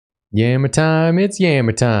Yammer time, it's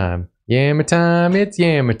yammer time. Yammer time, it's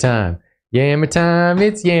yammer time. Yammer time,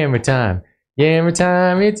 it's yammer time. Yammer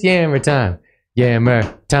time, it's yammer time.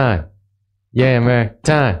 Yammer time. Yammer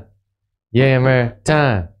time. Yammer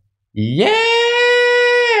time. Yams!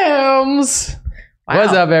 Wow.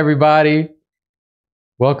 What's up, everybody?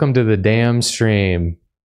 Welcome to the damn stream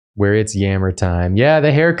where it's yammer time. Yeah,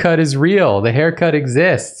 the haircut is real. The haircut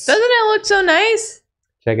exists. Doesn't it look so nice?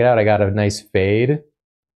 Check it out. I got a nice fade.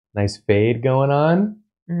 Nice fade going on.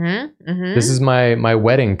 This is my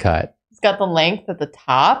wedding cut. It's got the length at the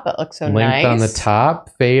top. It looks so nice. Length on the top,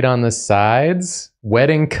 fade on the sides.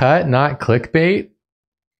 Wedding cut, not clickbait.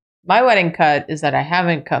 My wedding cut is that I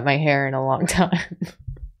haven't cut my hair in a long time.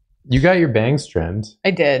 You got your bangs trimmed.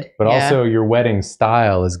 I did. But also your wedding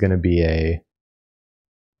style is going to be a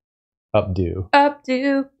updo.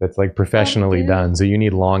 Updo. That's like professionally done. So you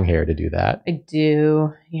need long hair to do that. I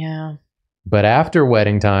do. Yeah. But after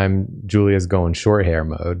wedding time, Julia's going short hair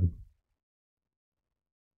mode.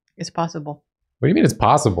 It's possible. What do you mean it's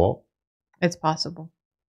possible? It's possible.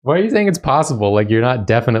 Why are you saying it's possible? Like you're not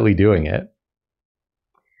definitely doing it.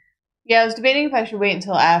 Yeah, I was debating if I should wait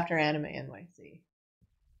until after Anime NYC.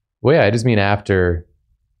 Well, yeah, I just mean after.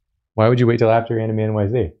 Why would you wait till after Anime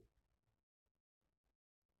NYC?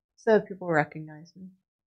 So people recognize me.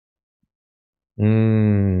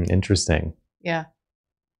 Interesting. Yeah.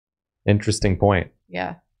 Interesting point.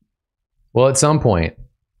 Yeah. Well, at some point,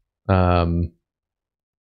 Julia's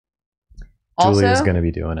going to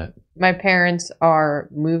be doing it. My parents are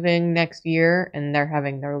moving next year, and they're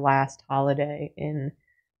having their last holiday in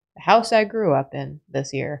the house I grew up in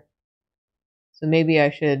this year. So maybe I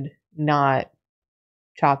should not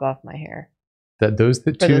chop off my hair. Those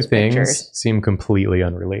two things pictures seem completely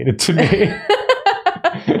unrelated to me.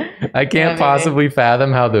 I can't possibly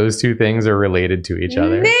fathom how those two things are related to each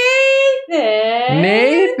other.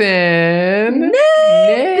 Nathan!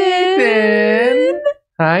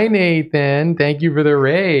 Hi, Nathan. Thank you for the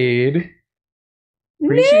raid.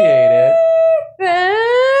 Appreciate it.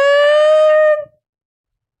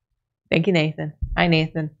 Thank you, Nathan. Hi,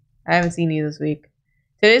 Nathan. I haven't seen you this week.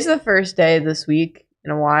 Today's the first day this week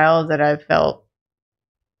in a while that I've felt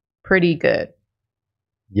pretty good.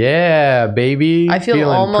 Yeah, baby. I feel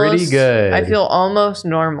feeling pretty good. I feel almost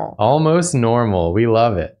normal. Almost normal. We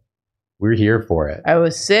love it. We're here for it. I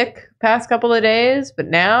was sick past couple of days, but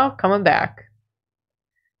now coming back.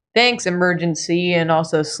 Thanks, Emergency, and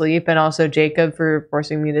also Sleep, and also Jacob for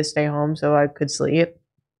forcing me to stay home so I could sleep.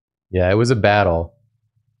 Yeah, it was a battle.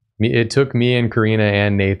 It took me and Karina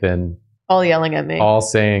and Nathan all yelling at me. All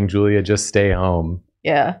saying, Julia, just stay home.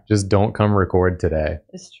 Yeah. Just don't come record today.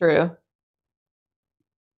 It's true.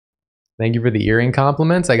 Thank you for the earring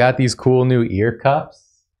compliments. I got these cool new ear cups.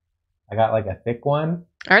 I got like a thick one.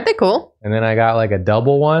 Aren't they cool? And then I got like a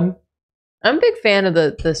double one. I'm a big fan of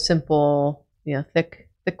the simple, thick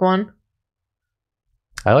one.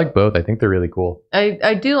 I like both. I think they're really cool.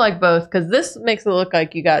 I do like both because this makes it look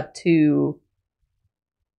like you got two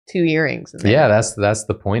earrings in there. Yeah, that's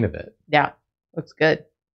the point of it. Yeah, looks good.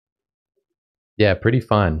 Yeah, pretty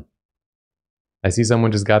fun. I see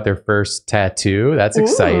someone just got their first tattoo. That's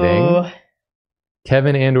exciting. Ooh.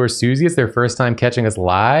 Kevin and/or Susie, it's their first time catching us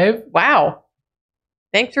live. Wow.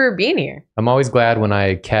 Thanks for being here. I'm always glad when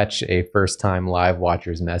I catch a first-time live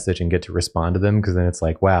watcher's message and get to respond to them, because then it's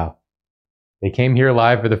like, wow, they came here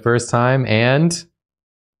live for the first time and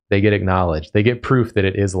they get acknowledged. They get proof that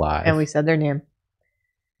it is live. And we said their name.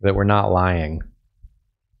 That we're not lying.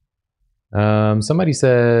 Somebody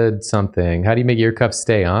said something. How do you make ear cuffs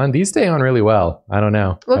stay on? These stay on really well. I don't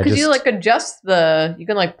know. Well, because you adjust you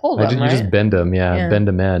can pull them, You just bend them, yeah. Bend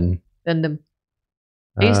them in. Bend them.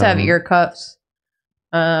 I used to have ear cuffs,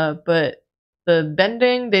 but the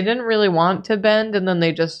bending, they didn't really want to bend, and then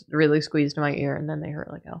they just really squeezed my ear, and then they hurt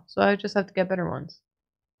like hell. So I just have to get better ones.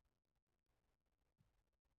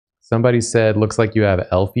 Somebody said, looks like you have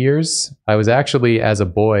elf ears. I was actually, as a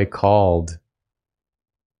boy, called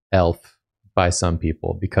elf by some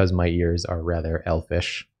people because my ears are rather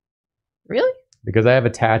elfish. Really? Because I have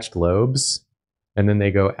attached lobes, and then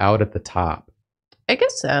they go out at the top. I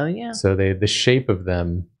guess so, yeah. So the shape of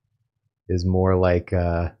them is more like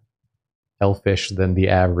elfish than the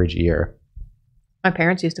average ear. My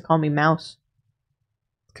parents used to call me Mouse.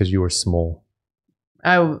 Because you were small.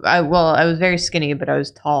 I was very skinny, but I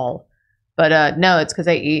was tall. But no, it's because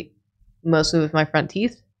I eat mostly with my front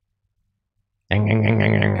teeth.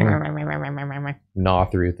 Gnaw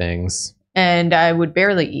through things. And I would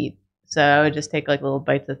barely eat. So I would just take little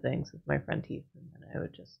bites of things with my front teeth. And then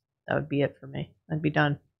that would be it for me. I'd be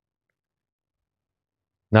done.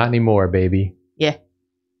 Not anymore, baby. Yeah.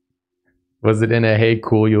 Was it in a hey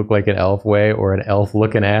cool you look like an elf way or an elf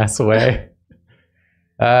looking ass way?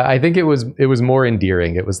 I think it was more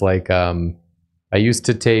endearing. It was like I used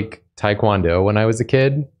to take Taekwondo when I was a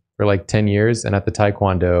kid for like 10 years, and at the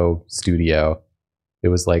Taekwondo studio, it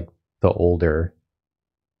was like the older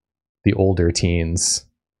teens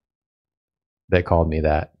that called me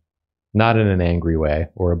that. Not in an angry way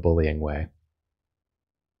or a bullying way.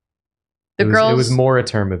 It was more a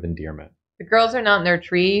term of endearment. The girls are not in their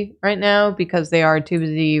tree right now because they are too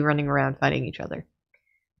busy running around fighting each other.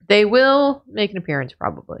 They will make an appearance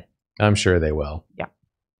probably. I'm sure they will. Yeah.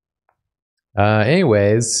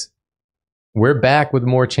 Anyways, we're back with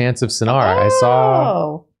more Chants of Sennaar.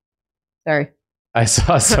 I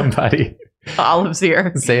saw somebody Olive's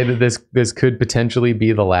here. Say that this could potentially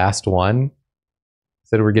be the last one.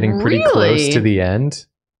 Said we're getting pretty close to the end.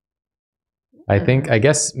 I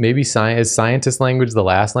guess maybe is scientist language the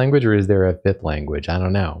last language, or is there a fifth language? I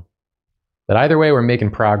don't know. But either way, we're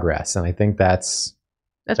making progress, and I think that's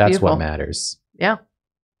what matters. Yeah.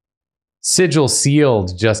 Sigil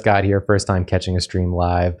Sealed just got here, first time catching a stream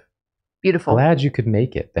live. Beautiful. Glad you could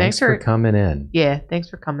make it. Thanks for coming in. Yeah, thanks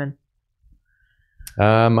for coming.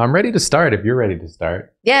 I'm ready to start if you're ready to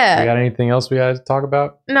start. Yeah. We got anything else we got to talk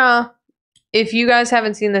about? No. If you guys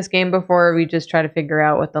haven't seen this game before, we just try to figure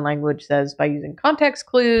out what the language says by using context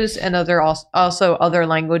clues and also other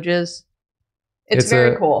languages. It's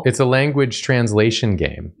very cool. It's a language translation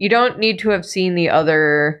game. You don't need to have seen the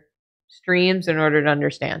other streams in order to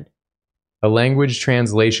understand. A language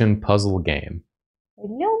translation puzzle game. I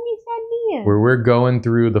know Miss Ania. Where we're going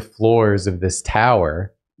through the floors of this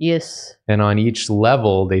tower. Yes. And on each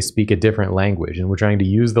level, they speak a different language. And we're trying to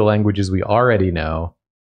use the languages we already know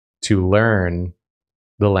to learn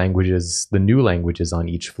the new languages on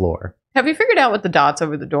each floor. Have you figured out what the dots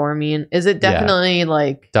over the door mean? Is it definitely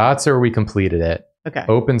like... Dots are we completed it. Okay.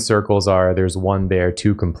 Open circles are there's one there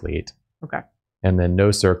to complete. Okay. And then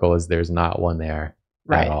no circle is there's not one there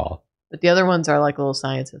at all. But the other ones are like little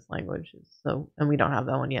scientist languages. And we don't have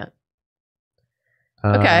that one yet.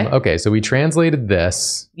 Okay, so we translated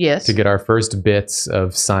this to get our first bits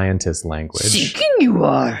of scientist language. Seeking you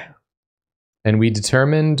are. And we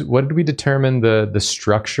determined, what did we determine the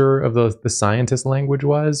structure of the scientist language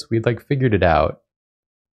was? We'd like figured it out.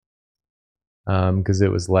 Because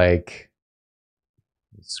it was like,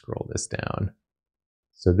 let's scroll this down.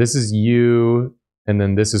 So this is you, and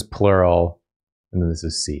then this is plural, and then this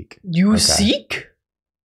is seek. You seek?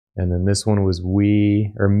 And then this one was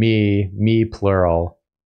we, or me plural,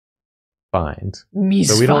 find. Me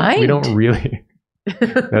so we don't really.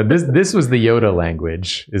 No, this was the Yoda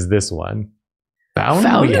language, is this one.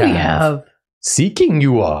 Found we have. Seeking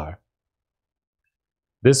you are.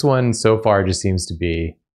 This one so far just seems to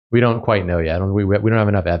be, we don't quite know yet. We don't have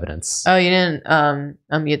enough evidence. Oh, you didn't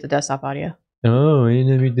unmute the desktop audio. Oh, I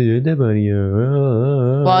didn't unmute the desktop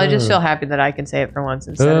audio. Well, I just feel happy that I can say it for once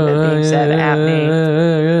instead of it being said at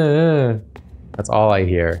me. That's all I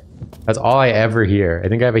hear. That's all I ever hear. I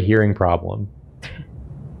think I have a hearing problem.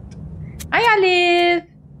 Hi,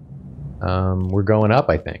 Olive. We're going up,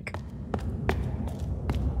 I think.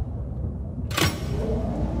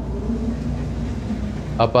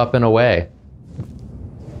 Up, up, and away.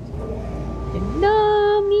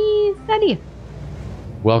 No, me study.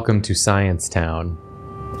 Welcome to Science Town.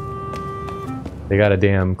 They got a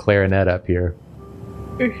damn clarinet up here.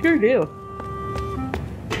 They sure do.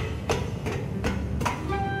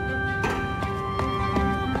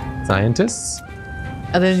 Scientists?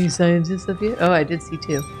 Are there any scientists up here? Oh, I did see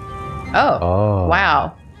two. Oh.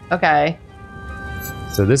 Wow. Okay.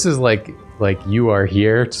 So this is like you are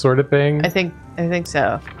here sort of thing? I think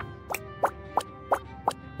so.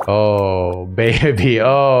 Oh, baby.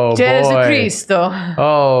 Oh, Jesu boy. Cristo.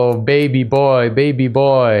 Oh, baby boy. Baby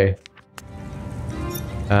boy.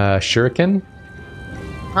 Shuriken?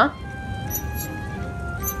 Huh?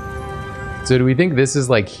 So do we think this is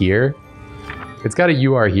like here? It's got a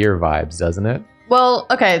you are here vibes, doesn't it? Well,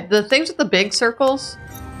 okay. The things with the big circles.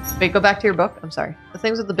 Wait, go back to your book. I'm sorry. The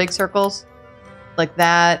things with the big circles, like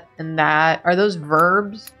that and that, are those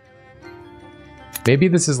verbs? Maybe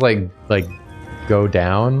this is like go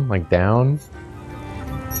down, like down.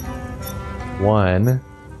 One.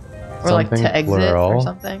 Or like to exit plural. or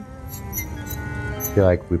something. I feel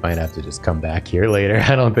like we might have to just come back here later.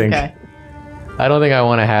 I don't think I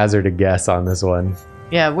want to hazard a guess on this one.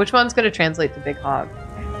 Yeah, which one's going to translate to big hog?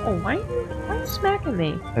 Oh, why are you smacking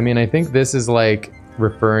me? I mean, I think this is like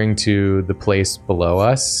referring to the place below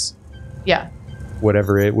us. Yeah.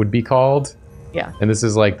 Whatever it would be called. Yeah. And this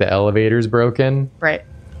is like the elevator's broken. Right.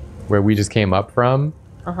 Where we just came up from.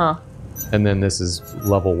 Uh-huh. And then this is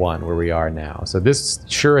level 1 where we are now. So this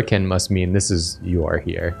shuriken must mean this is you are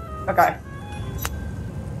here. Okay.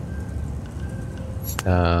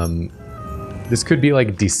 This could be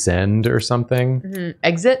like descend or something. Mm-hmm.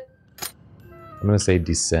 Exit? I'm going to say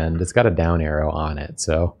descend. It's got a down arrow on it,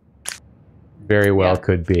 so very well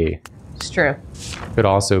could be. It's true. Could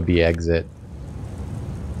also be exit.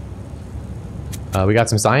 We got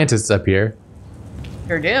some scientists up here.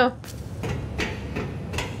 Sure do.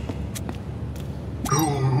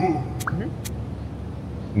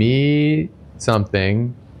 Me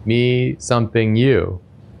something you.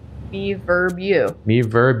 Me verb you. Me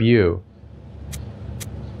verb you.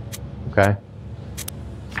 Okay.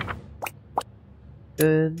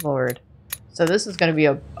 Good lord. So this is going to be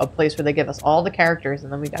a place where they give us all the characters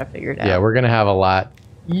and then we got to figure it out. Yeah, we're going to have a lot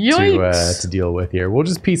Yikes! to deal with here. We'll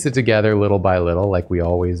just piece it together little by little like we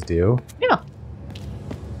always do. Yeah.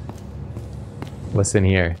 Listen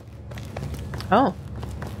here. Oh.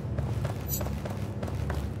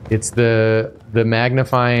 It's the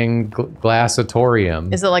magnifying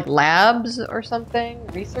glassatorium. Is it like labs or something?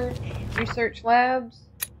 Research labs?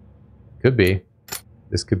 Could be.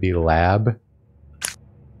 This could be lab.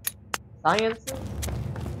 Sciences?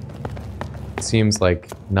 Seems like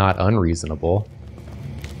not unreasonable.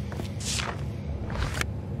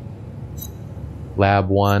 Lab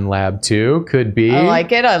 1, lab 2 could be. I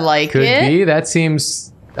like it. Could be. That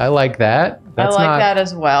seems. I like that. That's I like that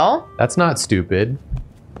as well. That's not stupid.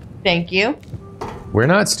 Thank you. We're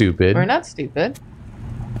not stupid. We're not stupid.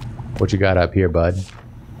 What you got up here, bud?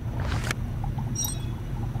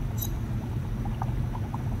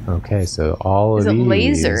 Okay, so all of these. Is it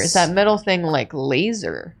laser? Is that middle thing like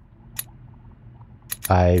laser?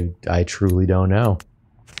 I truly don't know.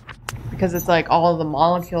 Because it's like all of the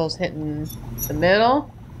molecules hitting the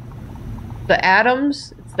middle. The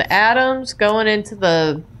atoms. It's the atoms going into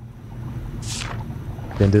the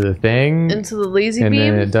thing. Into the lazy and beam.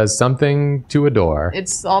 And then it does something to a door.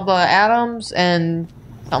 It's all the atoms and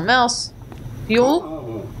something else.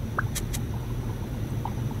 Fuel?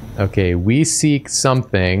 Okay, we seek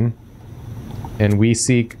something, and we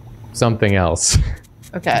seek something else.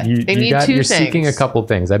 Okay, they need two You're things. seeking a couple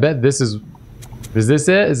things. I bet this is... Is this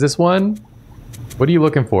it? Is this one? What are you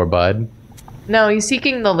looking for, bud? No, he's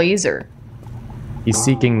seeking the laser. He's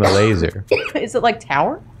seeking the laser. Is it like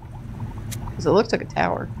tower? Because it looks like a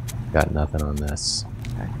tower. Got nothing on this.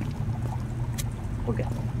 Okay.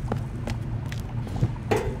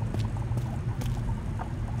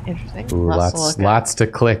 Interesting. Ooh, lots to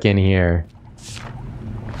click in here.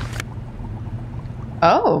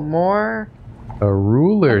 Oh, more. A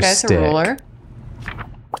ruler stick. Okay, it's a ruler.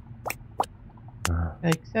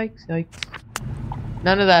 Yikes.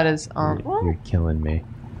 None of that is on. You're killing me.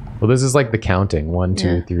 Well, this is like the counting. 1,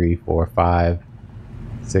 2, 3, 4, 5,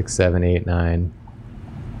 6, 7, 8, 9,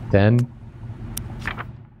 10.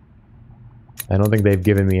 I don't think they've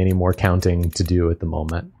given me any more counting to do at the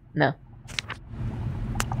moment. No.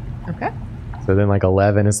 Okay. So then like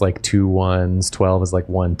 11 is like 2 1s, 12 is like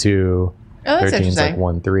 1 2, Oh, that's 13 is like interesting.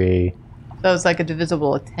 1 3. So it's like a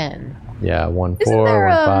divisible of 10. Yeah, 1 Isn't 4, there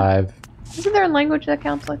 1 5. Isn't there a language that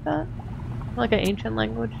counts like that? Like an ancient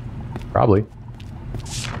language? Probably.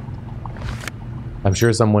 I'm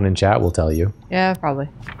sure someone in chat will tell you. Yeah, probably.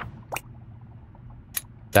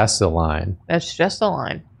 That's the line. That's just a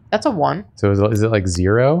line. That's a 1. So is it like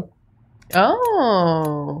 0?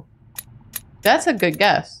 Oh. That's a good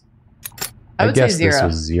guess. I would guess say 0. this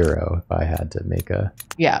was 0 if I had to make a...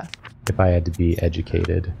 Yeah. If I had to be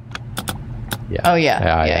educated. Yeah. Oh,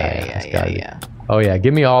 yeah. Yeah. Oh, yeah.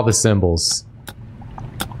 Give me all the symbols.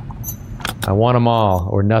 I want them all,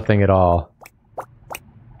 or nothing at all.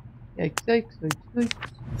 Yikes.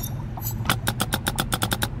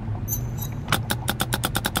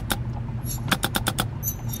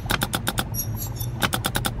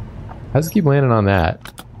 I just keep landing on that.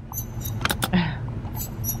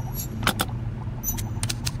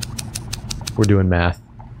 We're doing math.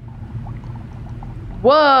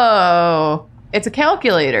 Whoa! It's a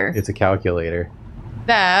calculator. It's a calculator.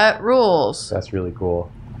 That rules. That's really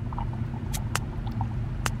cool.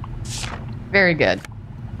 Very good.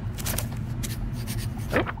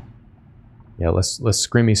 Yeah, let's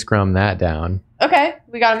scrimmy scrum that down. Okay,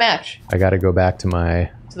 we got a match. I got to go back to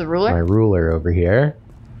my To the ruler? ruler over here.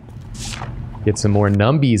 Get some more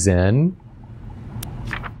numbies in.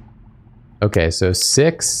 Okay, so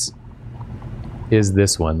 6 is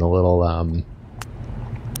this one, the little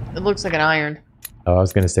It looks like an iron. Oh, I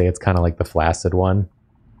was gonna say it's kind of like the flaccid one.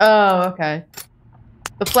 Oh, okay.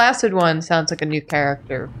 The flaccid one sounds like a new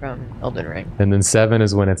character from Elden Ring. And then 7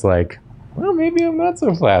 is when it's like, well, maybe I'm not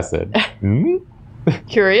so flaccid. Hmm?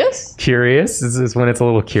 Curious? Curious? Is this when it's a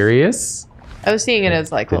little curious? I was seeing it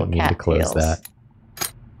as like Didn't little mean to cat close tails. that.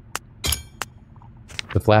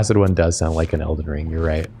 The flaccid one does sound like an Elden Ring, you're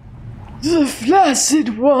right. The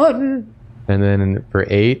flaccid one! And then for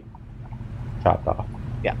 8, chopped off.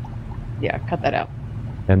 Yeah, cut that out.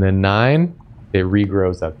 And then 9, it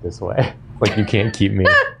regrows up this way. Like you can't keep me.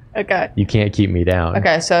 Okay. You can't keep me down.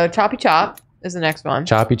 Okay, so Choppy Chop is the next one.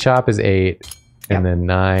 Choppy Chop is 8, and then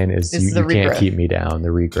 9 is It's you the can't regrowth. keep me down, the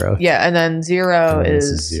regrowth. Yeah, and then 0 And then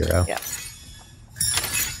is... this is 0. Yeah.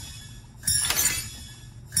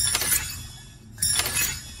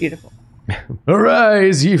 Beautiful.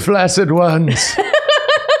 Arise, ye flaccid ones!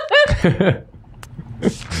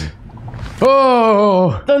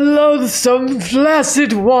 Oh! The loathsome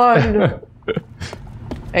flaccid one!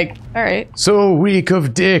 Like, alright. So weak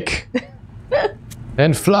of dick!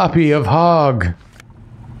 And floppy of hog!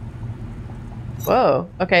 Whoa.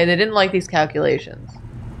 Okay, they didn't like these calculations.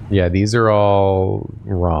 Yeah, these are all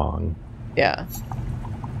wrong. Yeah.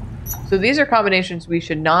 So these are combinations we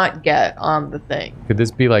should not get on the thing. Could this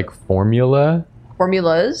be like formula?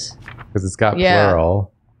 Formulas? Because it's got Yeah.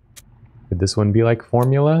 plural. Could this one be like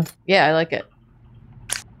formula? Yeah, I like it.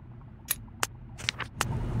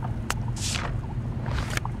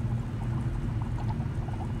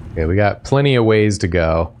 Okay, we got plenty of ways to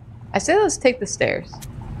go. I say let's take the stairs.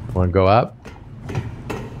 Want to go up?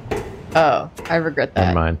 Oh, I regret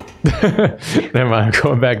that. Never mind. Never mind, I'm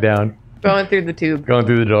going back down. Going through the tube. Going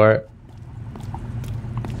through the door.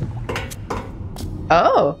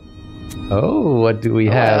 Oh. Oh, what do we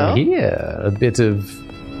have Hello. here? A bit of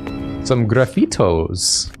some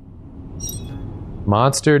graffitos.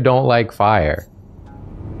 Monster don't like fire.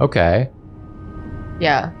 Okay.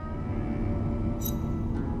 Yeah.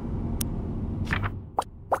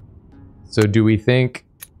 So do we think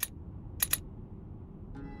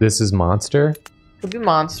this is monster? Could be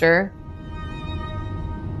monster.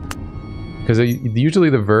 Because usually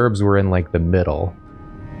the verbs were in like the middle.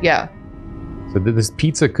 Yeah. So this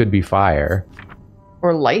pizza could be fire.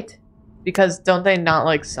 Or light. Because don't they not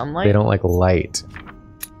like sunlight? They don't like light.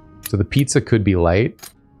 So the pizza could be light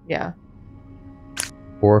Yeah.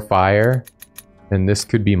 or fire. And this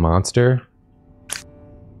could be monster.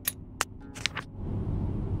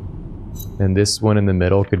 And this one in the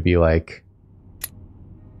middle could be like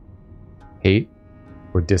hate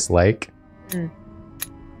or dislike. Mm.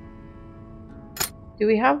 Do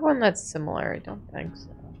we have one that's similar? I don't think so.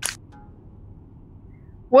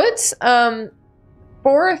 What's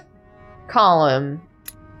fourth column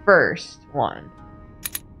first one?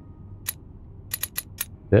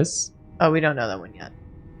 This? Oh, we don't know that one yet.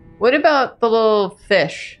 What about the little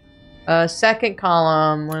fish? Second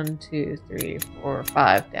column, 1, 2, 3, 4,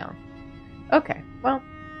 5 down. Okay, well,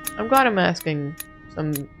 I'm glad I'm asking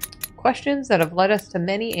some questions that have led us to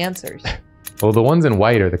many answers. Well, the ones in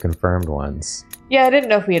white are the confirmed ones. Yeah, I didn't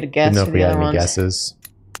know if we had a guess Didn't know for if we the had other any ones. guesses.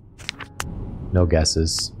 No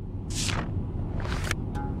guesses.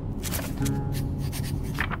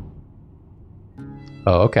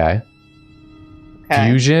 Oh, okay. Okay.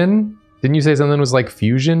 Fusion? Didn't you say something was like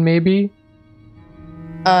fusion, maybe?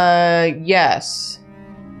 Yes.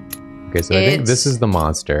 Okay, so I think this is the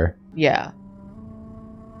monster. Yeah.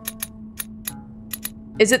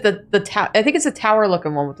 Is it the tower? I think it's a tower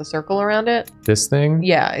looking one with the circle around it. This thing?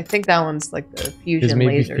 Yeah, I think that one's like the fusion Is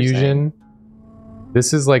maybe laser fusion?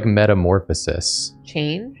 This is like metamorphosis.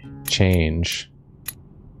 thing. Change? Change.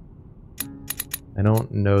 I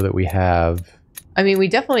don't know that we have... I mean, we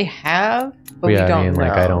definitely have, but yeah, we don't I mean, know.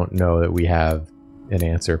 like, I don't know that we have an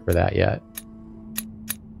answer for that yet.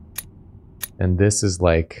 And this is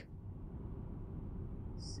like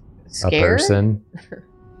Scared? a person.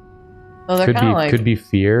 Oh, they're Could kind be of like could be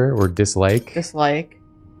fear or dislike. dislike.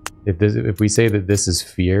 If we say that this is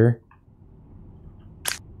fear,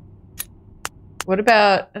 What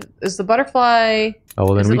about, is the butterfly, oh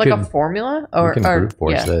well, then is we it like could a formula? we can brute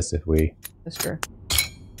force yeah, this if we that's true.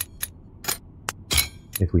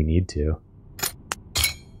 need to.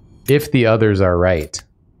 If the others are right,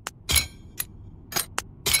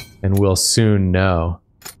 and we'll soon know.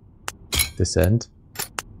 Descent.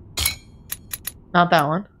 Not that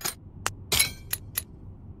one.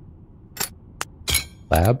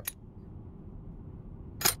 Lab.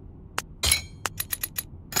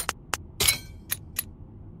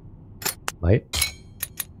 Light.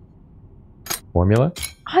 Formula.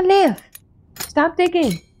 Olive! Stop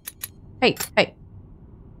digging! Hey, hey.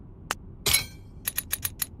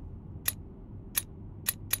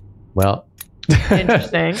 Well.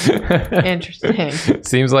 Interesting. Interesting.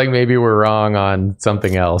 Seems like maybe we're wrong on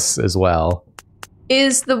something else as well.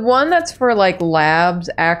 Is the one that's for like labs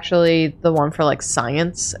actually the one for like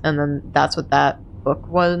science, and then that's what that book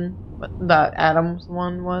was, what that Adams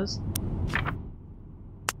one was?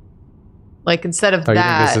 Like instead of Oh, that,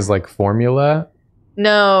 you think this is like formula?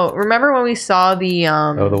 no. Remember when we saw the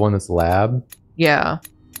Oh, the one that's lab? Yeah.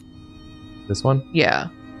 This one? Yeah.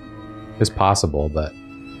 It's possible, but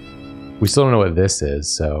we still don't know what this is,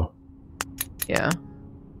 so. Yeah.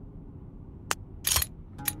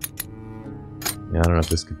 Yeah, I don't know if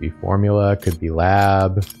this could be formula, could be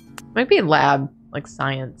lab. Might be lab, like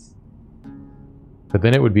science. But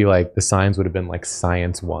then it would be like, the signs would have been like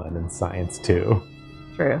science 1 and science 2.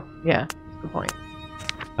 True. Yeah. Good point.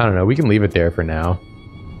 I don't know, we can leave it there for now.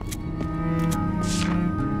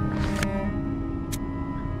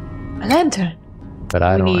 A lantern. But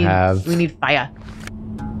I don't have... We need fire.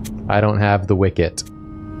 I don't have the wicket.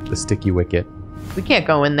 The sticky wicket. We can't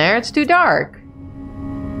go in there. It's too dark.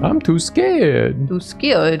 I'm too scared. Too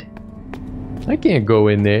scared. I can't go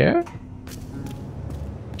in there.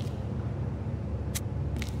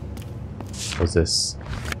 What's this?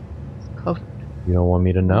 Coat. You don't want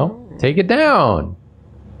me to know? Take it down.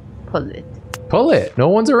 Pull it. Pull it. No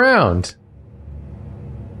one's around.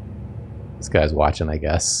 This guy's watching, I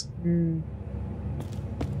guess. Mm.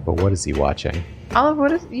 But what is he watching? Olive,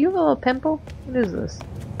 what is... You have a little pimple? What is this?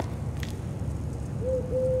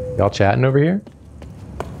 Y'all chatting over here?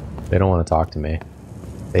 They don't want to talk to me.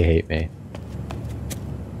 They hate me.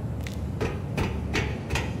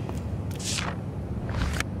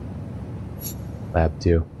 Lab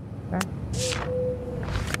 2. Okay.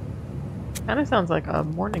 Kind of sounds like a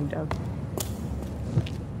morning dove.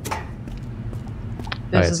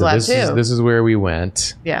 This is lab 2. This is where we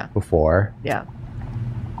went. Yeah. Before. Yeah.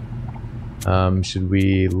 Should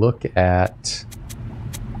we look at...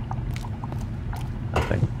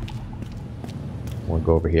 Nothing. We'll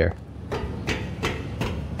go over here.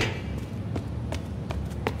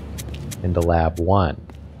 Into lab 1.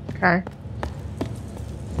 Okay.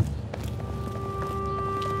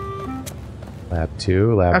 Lab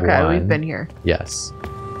 2, lab 1. Okay, we've been here. Yes.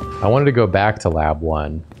 I wanted to go back to lab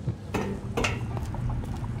 1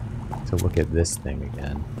 to look at this thing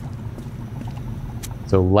again.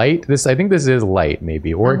 So light, I think this is light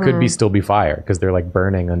maybe, or it could be still be fire because they're like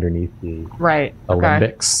burning underneath the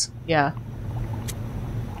alembics. Okay. Yeah.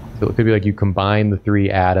 So it could be like you combine the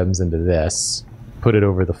 3 atoms into this, put it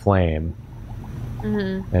over the flame,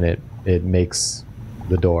 and it makes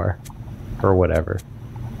the door or whatever.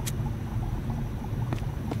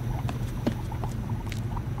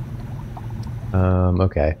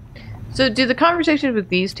 Okay. So do the conversations with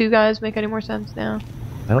these two guys make any more sense now?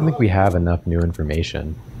 I don't think we have enough new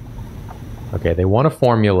information. Okay, they want a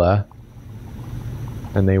formula,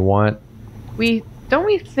 and they want... Don't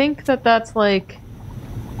we think that that's like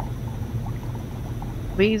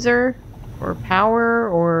laser or power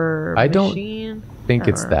or machine? Don't think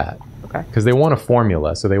it's that. Okay. Because they want a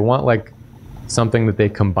formula, so they want like something that they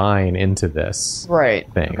combine into this thing.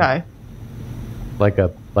 Okay. Like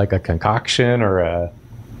a concoction or a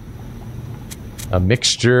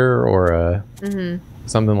mixture or a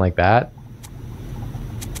something like that.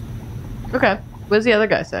 Okay. What does the other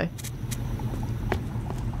guy say?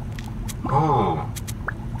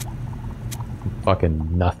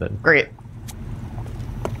 Fucking nothing. Great.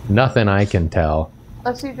 Nothing I can tell.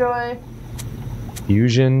 Let's see, Joy.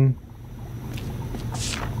 Fusion.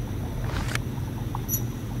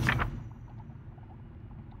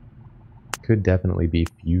 Could definitely be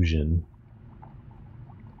fusion.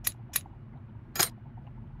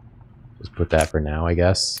 Just put that for now, I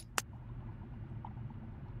guess.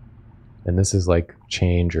 And this is like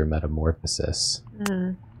change or metamorphosis.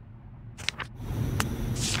 I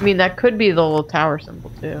mean, that could be the little tower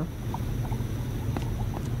symbol, too.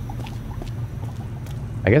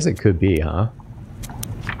 I guess it could be, huh?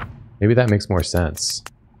 Maybe that makes more sense.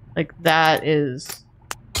 Like, that is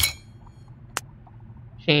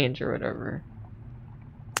change or whatever.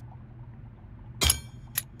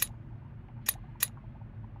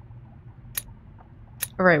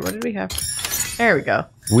 Alright, what did we have? There we go.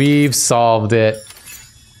 We've solved it.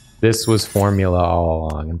 This was formula all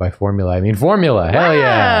along. And by formula, I mean formula. Hell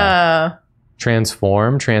yeah.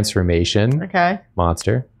 Transform, transformation. Okay.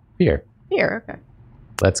 Monster. Fear. Here, okay.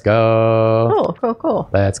 Let's go. Cool, cool, cool.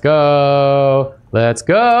 Let's go. Let's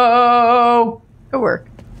go. Good work.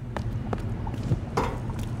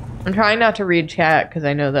 I'm trying not to read chat because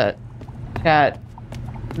I know that chat,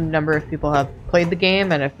 a number of people have played the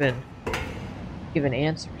game and have been given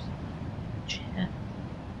answers. Chat.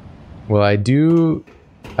 Well, I do.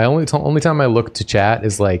 Only time I look to chat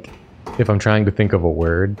is like if I'm trying to think of a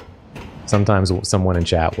word. sometimes someone in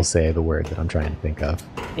chat will say the word that I'm trying to think of.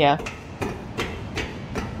 Yeah.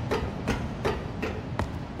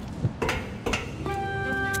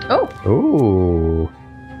 Oh. Ooh.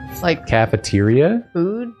 Like cafeteria?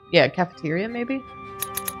 Food? Yeah, cafeteria maybe?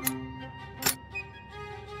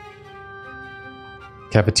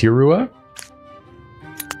 Cafeteria?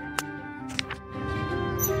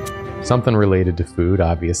 Something related to food,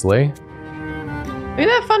 obviously. Look at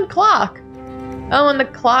that fun clock. Oh, and the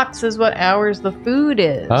clock says what hours the food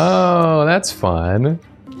is. Oh, that's fun.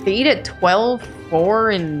 They eat at 12, 4,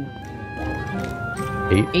 and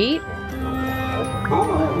 8? Okay.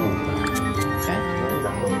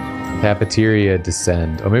 Cafeteria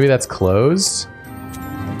descend. Oh, maybe that's closed?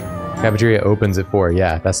 Cafeteria opens at 4.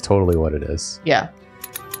 Yeah, that's totally what it is. Yeah.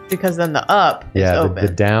 Because then the up is open.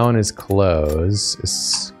 The down is closed.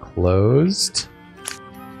 Is closed.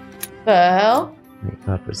 The hell?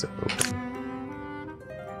 The up is open.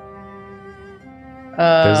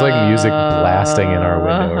 There's like music blasting in our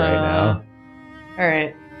window right now.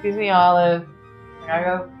 Alright. Excuse me, Olive. I gotta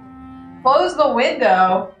go close the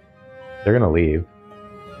window. They're gonna leave.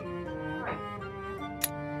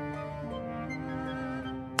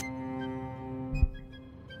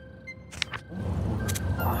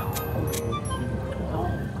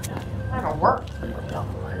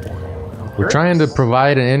 We're trying to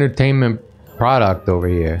provide an entertainment product over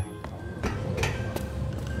here.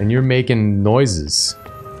 And you're making noises.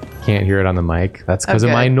 Can't hear it on the mic. That's because of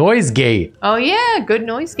my noise gate. Oh yeah, good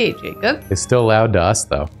noise gate, Jacob. It's still loud to us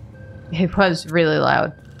though. It was really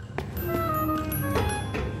loud.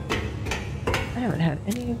 I haven't had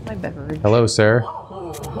any of my beverage. Hello, sir.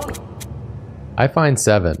 I find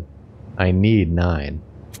 7. I need 9.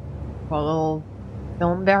 Well, little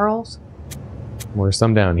film barrels? There's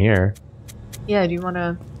some down here. Yeah, do you want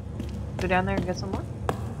to go down there and get some more?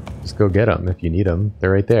 Just go get them if you need them.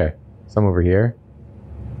 They're right there. Some over here.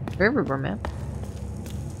 They're everywhere, man.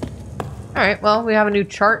 Alright, well, we have a new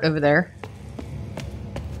chart over there.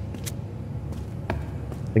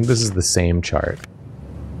 I think this is the same chart.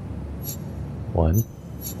 1.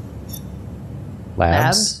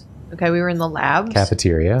 Labs. Okay, we were in the labs.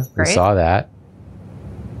 Cafeteria. Great. We saw that.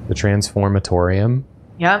 The transformatorium.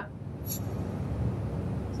 Yep.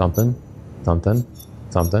 Something. Something.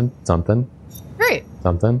 Something. Something. Great.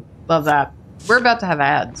 Something. Love that. We're about to have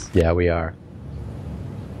ads. Yeah, we are.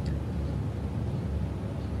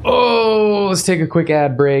 Oh, let's take a quick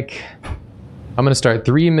ad break. I'm going to start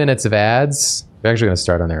 3 minutes of ads. They're actually going to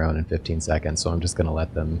start on their own in 15 seconds, so I'm just going to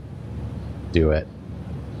let them do it.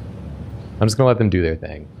 I'm just going to let them do their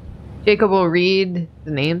thing. Jacob will read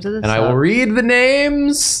the names of the And I will read the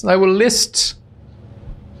names. I will list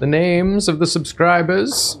the names of the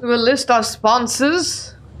subscribers. We will list our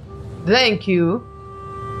sponsors. Thank you.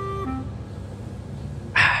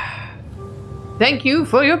 Thank you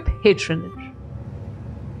for your patronage.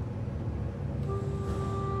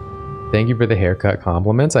 Thank you for the haircut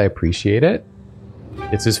compliments. I appreciate it.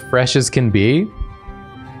 It's as fresh as can be.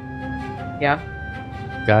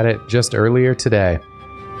 Yeah. Got it just earlier today.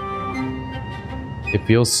 It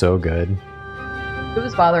feels so good. It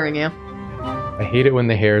was bothering you. I hate it when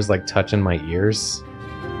the hair is like touching my ears.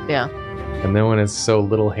 Yeah. And then when it's so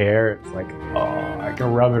little hair, it's like, oh, I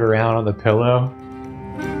can rub it around on the pillow.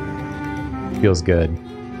 Feels good.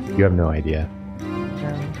 You have no idea.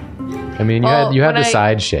 I mean, you had the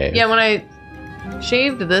side shave. Yeah, when I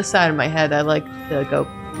shaved this side of my head, I like to go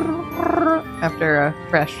after a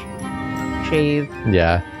fresh shave.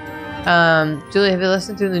 Yeah. Julie, have you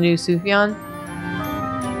listened to the new Sufjan?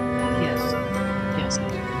 Yes.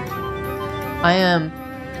 I am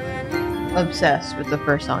obsessed with the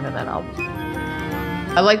first song on that album.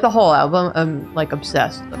 I like the whole album. I'm like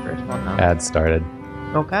obsessed with the first one though. Ad started.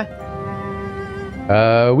 Okay.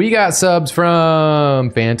 We got subs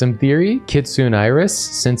from Phantom Theory, Kitsune Iris,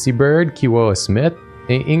 Cincy Bird, Kiwoa Smith,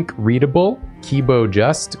 Ink Readable, Kibo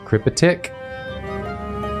Just, Cripatic,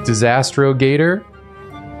 Disastro Gator,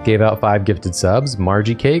 gave out 5 gifted subs,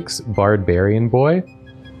 Margie Cakes, Barbarian Boy,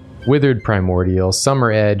 Withered Primordial,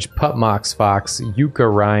 Summer Edge, Pupmox Fox, Yuka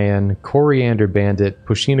Ryan, Coriander Bandit,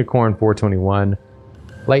 Pushinacorn 421,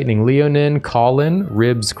 Lightning Leonin, Colin,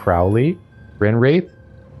 Ribs Crowley, Renwraith,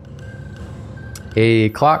 A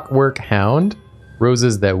Clockwork Hound,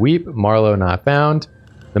 Roses That Weep, Marlowe Not Found,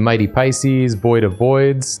 The Mighty Pisces, Void of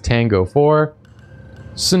Voids, Tango 4,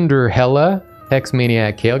 Cinderella, Hex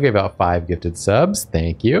Maniac Kale gave out 5 gifted subs.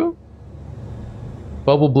 Thank you.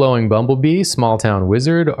 Bubble Blowing Bumblebee, Small Town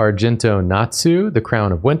Wizard, Argento Natsu, The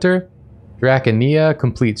Crown of Winter, Dracania,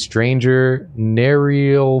 Complete Stranger,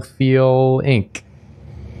 Nerial Feel Inc.,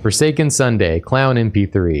 Forsaken Sunday, Clown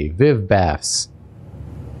MP3, Viv Baffs,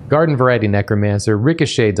 Garden Variety Necromancer,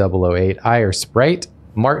 Ricochet 008, Ire Sprite,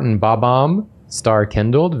 Martin Babam, Star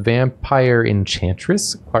Kindled, Vampire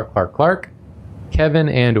Enchantress, Clark, Kevin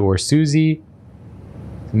and or Susie,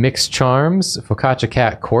 Mixed Charms, Focaccia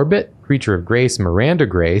Cat Corbett, Creature of Grace, Miranda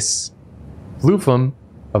Grace, Floofum,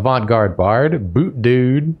 Avant-Garde Bard, Boot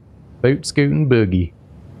Dude, Boot Scootin' Boogie,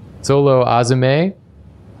 Solo Azume,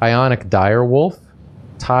 Ionic Direwolf,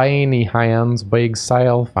 Tiny Hands, Big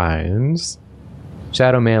Sail Finds,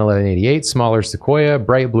 Shadow Man 1188, Smaller Sequoia,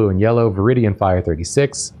 Bright Blue and Yellow, Viridian Fire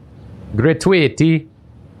 36, Gratuity,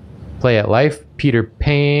 Play at Life, Peter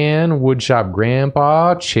Pan, Woodshop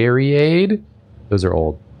Grandpa, Cherryade. Those are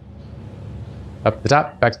old. Up to the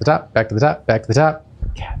top, back to the top, back to the top, back to the top.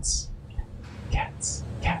 Cats. Cats.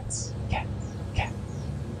 Cats. Cats. Cats.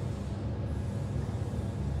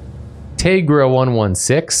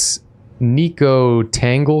 Tegra116, Nico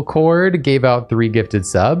Tanglecord gave out 3 gifted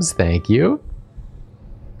subs. Thank you.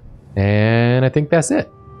 And I think that's it.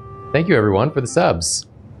 Thank you, everyone, for the subs.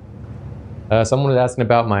 Someone was asking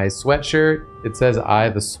about my sweatshirt. It says I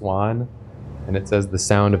the Swan, and it says The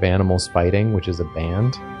Sound of Animals Fighting, which is a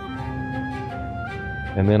band.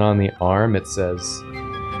 And then on the arm it says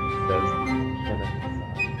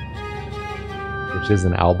which is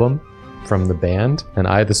an album from the band, and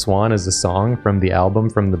I the Swan is a song from the album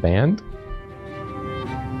from the band.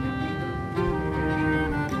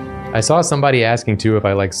 I saw somebody asking too if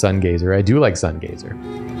I like Sungazer. I do like Sungazer.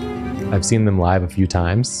 I've seen them live a few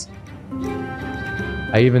times.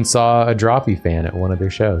 I even saw a Droppy fan at one of their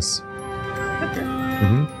shows.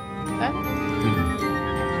 Mm-hmm.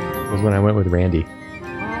 It was when I went with Randy.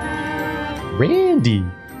 Randy!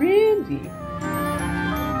 Randy.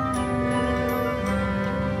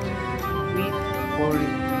 Sweet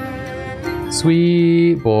boy.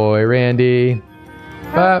 Sweet boy Randy.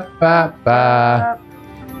 Ba ba ba.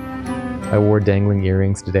 I wore dangling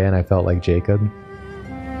earrings today and I felt like Jacob.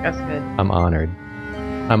 That's good. I'm honored.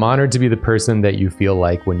 I'm honored to be the person that you feel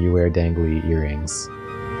like when you wear dangly earrings.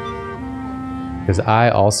 Because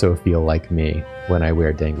I also feel like me when I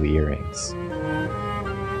wear dangly earrings.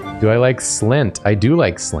 Do I like Slint? I do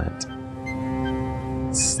like Slint.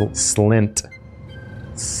 Slint.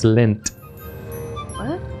 Slint.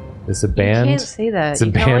 What? It's a band. You can't say that. It's a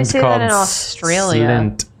you can only band say called that in Australia.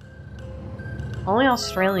 Slint. Only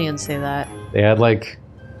Australians say that. They had like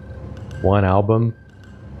one album,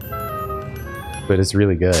 but it's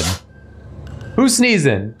really good. Who's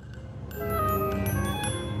sneezing?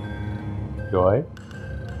 Joy?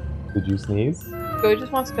 Did you sneeze? Joy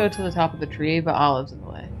just wants to go to the top of the tree, but Olive's in the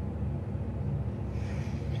way.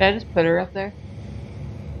 Should I just put her up there?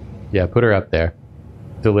 Yeah, put her up there.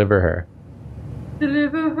 Deliver her.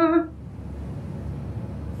 Deliver her.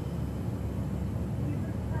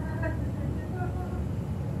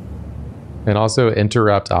 And also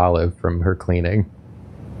interrupt Olive from her cleaning.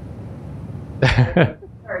 Sorry,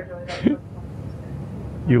 Joy.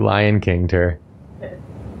 You Lion Kinged her.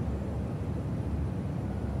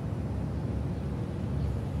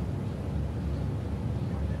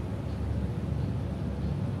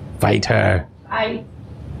 Fight her. I.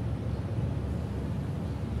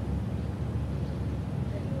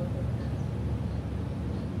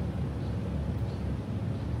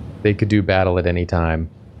 They could do battle at any time.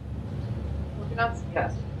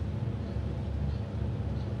 Yes.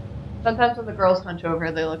 Sometimes when the girls hunch over,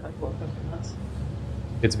 they look like little coconuts.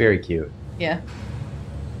 It's very cute. Yeah.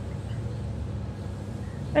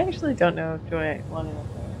 I actually don't know if Joy wanted to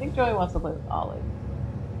play. I think Joy wants to play with Olive.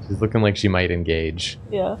 She's looking like she might engage.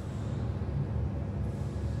 Yeah.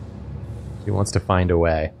 She wants to find a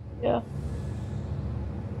way. Yeah.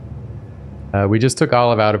 We just took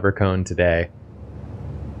Olive out of her cone today.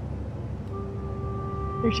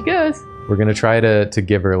 Here she goes. We're gonna try to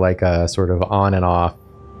give her like a sort of on and off.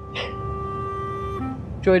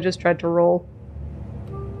 Joy just tried to roll.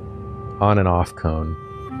 On and off cone.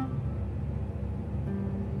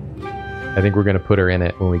 I think we're gonna put her in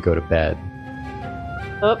it when we go to bed.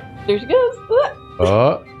 Oh, there she goes.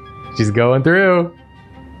 Oh, she's going through.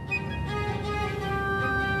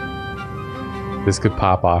 This could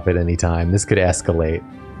pop off at any time. This could escalate.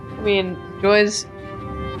 I mean, Joy's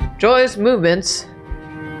movements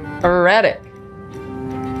are erratic.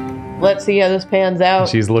 Let's see how this pans out.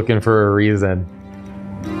 She's looking for a reason.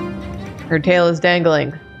 Her tail is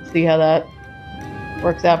dangling. See how that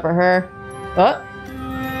works out for her. Oh.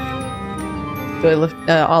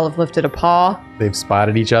 Olive lifted a paw. They've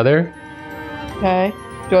spotted each other. Okay.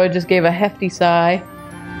 Joy just gave a hefty sigh.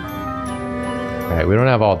 All right, we don't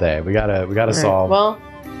have all day. We gotta Right. solve. Well,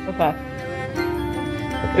 okay.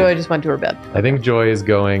 Joy just went to her bed. I think Joy is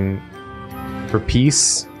going for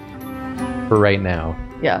peace for right now.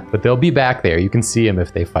 Yeah. But they'll be back there. You can see them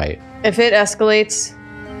if they fight. If it escalates,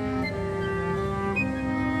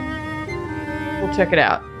 we'll check it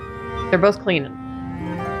out. They're both cleaning.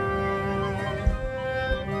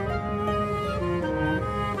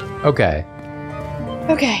 Okay.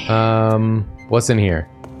 Okay. What's in here?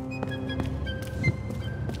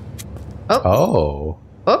 Oh.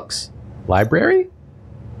 Books? Library?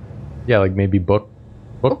 Yeah, like maybe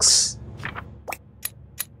books.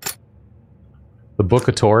 The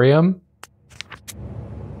Bookatorium?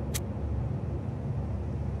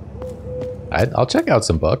 I'll check out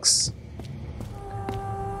some books.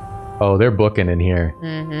 Oh, they're booking in here.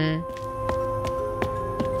 Mm-hmm.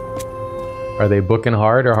 Are they booking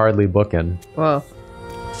hard or hardly booking? Whoa.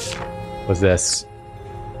 What's this?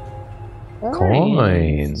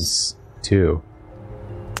 Coins. 2.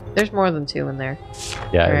 There's more than 2 in there.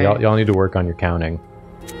 Yeah, Right. y'all need to work on your counting.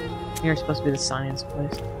 You're supposed to be the science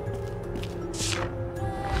place.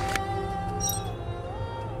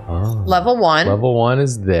 Oh. Level 1. Level 1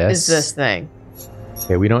 is this. Is this thing.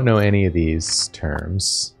 Okay, we don't know any of these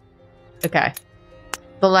terms. Okay.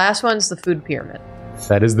 The last one's the food pyramid.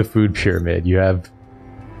 That is the food pyramid. You have...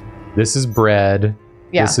 This is bread.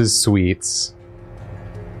 Yeah. This is sweets.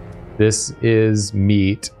 This is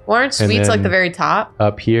meat. Well, aren't And sweets like then the very top?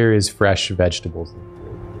 Up here is fresh vegetables,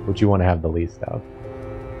 which you want to have the least of.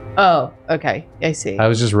 Oh, okay. I see. I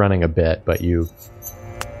was just running a bit, but you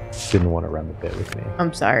didn't want to run the bit with me.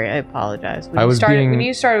 I'm sorry. I apologize. When I was being... When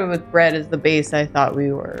you started with bread as the base, I thought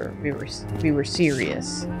we were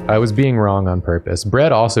serious. I was being wrong on purpose.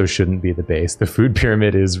 Bread also shouldn't be the base. The food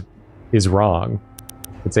pyramid is wrong.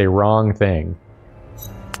 It's a wrong thing.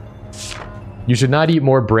 You should not eat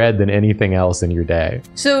more bread than anything else in your day.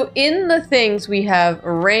 So in the things we have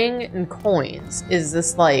a ring and coins. Is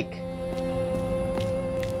this like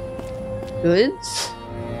goods?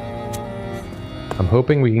 I'm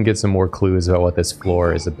hoping we can get some more clues about what this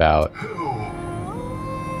floor is about.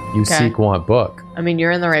 You Okay. seek, want, book. I mean,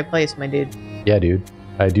 you're in the right place, my dude. Yeah, dude.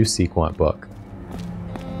 I do seek, want, book.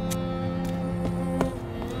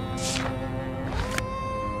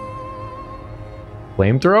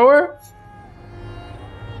 Flamethrower?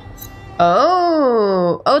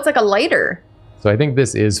 Oh, it's like a lighter. So I think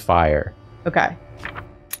this is fire. Okay.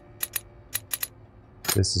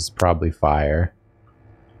 This is probably fire.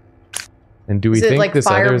 And do we Is it think like this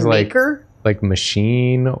fire other's maker? like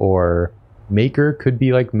machine or maker could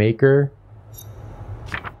be like maker?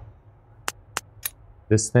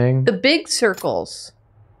 This thing? The big circles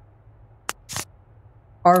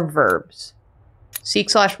are verbs. Seek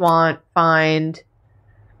 / want, find.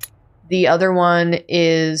 The other one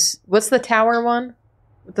is, what's the tower one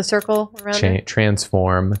with the circle around it?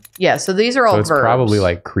 Transform. Yeah, so these are all So it's verbs. probably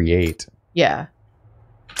like create. Yeah.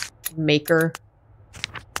 Maker.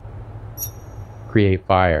 Create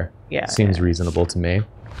fire. Yeah. Seems reasonable to me.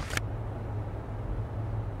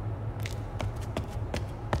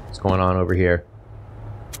 What's going on over here?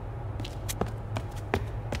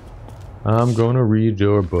 I'm gonna read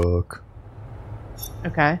your book.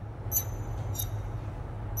 Okay.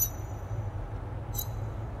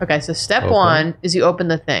 Okay, so step Open. 1 is you open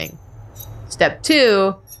the thing. Step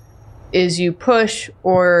 2 is you push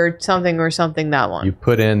or something that one. You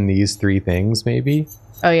put in these 3 things, maybe?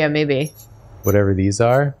 Oh, yeah, maybe. Whatever these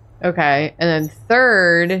are. Okay, and then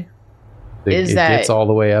third It is that... gets all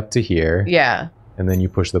the way up to here. Yeah. And then you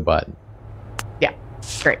push the button. Yeah,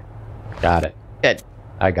 great. Got it. Good.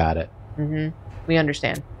 I got it. Mm-hmm. We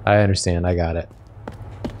understand. I understand. I got it.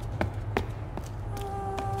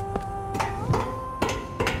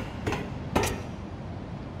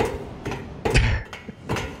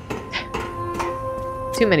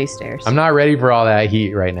 Too many stairs. I'm not ready for all that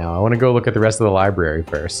heat right now. I want to go look at the rest of the library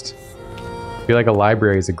first. I feel like a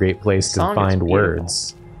library is a great place to Song is find beautiful.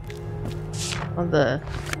 words. Of the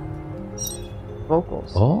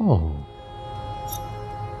vocals. Oh.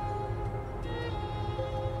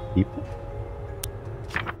 People?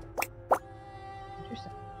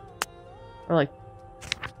 Interesting. Or like,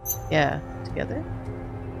 yeah, together.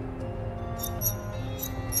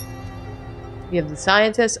 You have the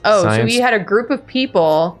scientists. Oh, so we had a group of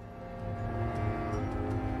people.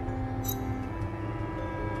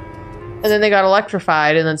 And then they got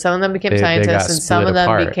electrified, and then some of them became They scientists, got and some split of them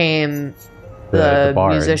apart. became The the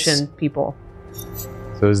bards. musician people.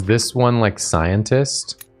 So is this one like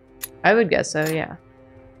scientist? I would guess so, yeah.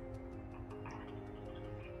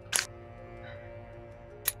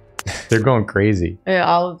 They're going crazy. Yeah,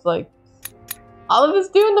 Olive is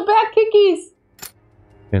doing the back kickies.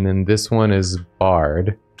 And then this one is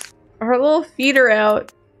bard, Her little feet are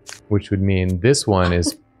out. which would mean this one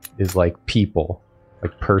is like people,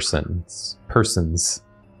 like persons.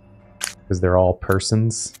 Because they're all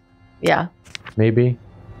persons, Yeah. maybe?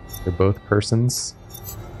 They're both persons.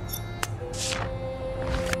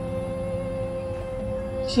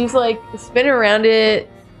 She's like spinning around it,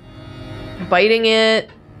 biting it.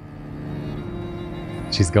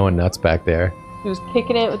 She's going nuts back there. She was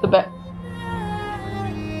kicking it with the back.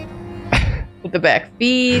 With the back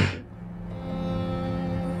feet.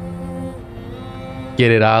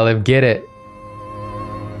 Get it, Olive, get it.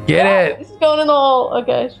 Get it! She's going in the hole.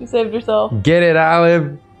 Okay, she saved herself. Get it,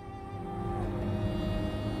 Olive!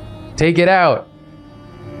 Take it out!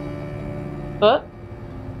 What?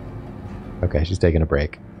 Okay, she's taking a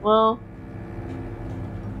break. Well.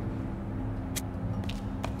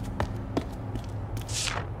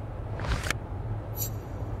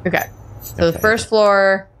 Okay. So the first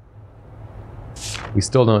floor. We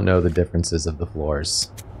still don't know the differences of the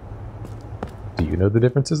floors. Do you know the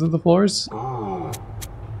differences of the floors?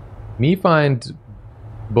 Me find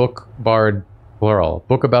book, bard, plural.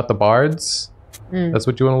 Book about the bards? That's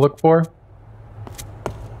what you want to look for?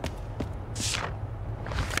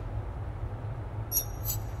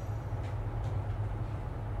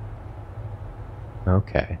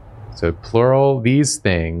 Okay. So plural, these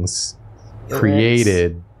things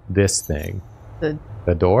created this thing.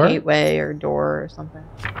 The door? Gateway or door or something.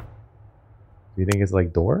 Do you think it's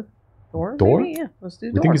like door? Door? Door? Maybe? Yeah. Let's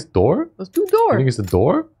do door. You think it's door? Let's do door. You think it's a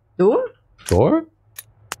door? Door? Door?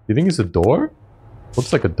 You think it's a door?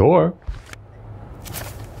 Looks like a door.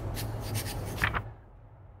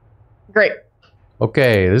 Great.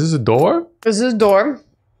 Okay, this is a door? This is door.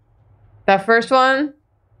 That first one,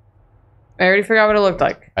 I already forgot what it looked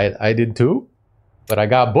like. I did too. But I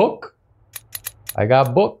got book. I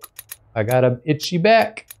got book. I got an itchy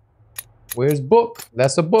back. Where's book?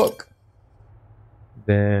 That's a book.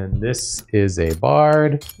 Then this is a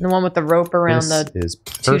bard. The one with the rope around This the is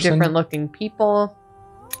two person. different looking people.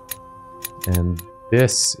 And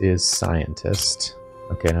this is scientist.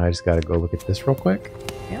 Okay, now I just gotta go look at this real quick.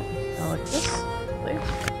 Yeah, I like this.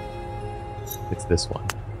 Please. It's this one.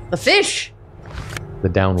 The fish! The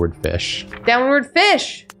downward fish. Downward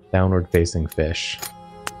fish! Downward facing fish.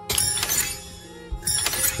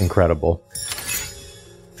 Incredible.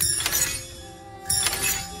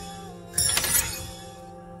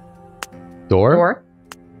 Door? Door.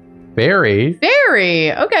 Fairy.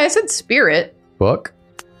 Fairy! Okay, I said spirit. Book.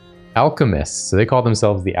 Alchemists. So they call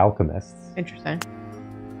themselves the alchemists. Interesting.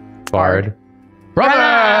 Bard.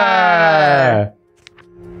 Brother!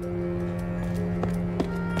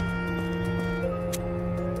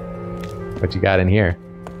 What you got in here?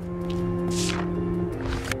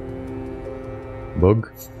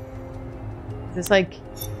 Book. Is this like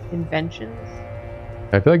inventions?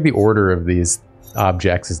 I feel like the order of these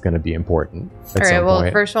objects is going to be important at Alright, some well, point.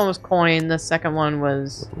 the first one was coin. The second one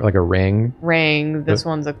was Like a ring. ring. This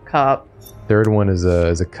one's a cup. Third one is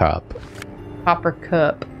a cup. Copper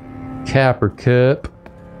cup. Cap or cup.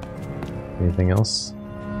 Anything else?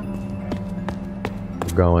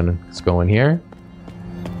 Let's go in here.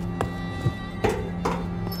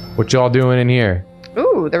 What y'all doing in here?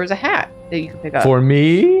 Ooh, there was a hat that you could pick up. For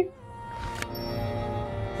me?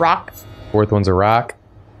 Rock. Fourth one's a rock.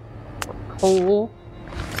 Coal.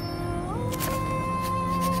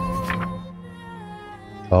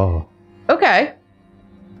 Oh. Okay.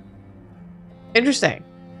 Interesting.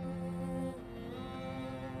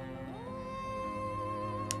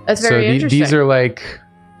 That's very interesting. These are like...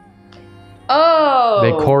 Oh!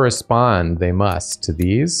 They correspond. They must to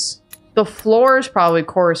these. The floors probably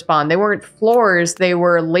correspond. They weren't floors. They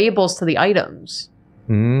were labels to the items.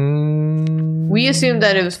 We assumed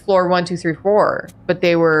that it was floor 1, 2, 3, 4, but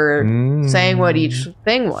they were saying what each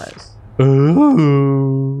thing was.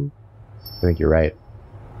 Ooh. I think you're right.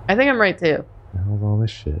 I think I'm right too. The hell's all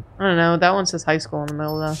this shit? I don't know. That one says high school in the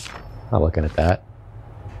middle though. Not looking at that.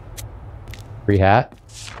 Free hat.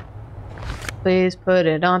 Please put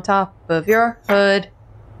it on top of your hood.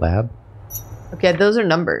 Lab. Okay, those are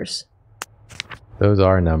numbers. Those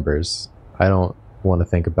are numbers. I don't want to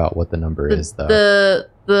think about what the number is though.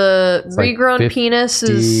 The It's like regrown penis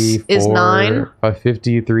is 9.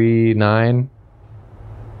 53, 9.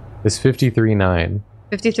 It's 53, 9.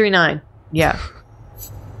 53, 9. Yeah.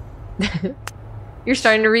 You're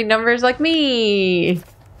starting to read numbers like me.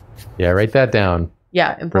 Yeah, write that down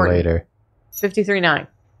Yeah, for important. later. 53, 9.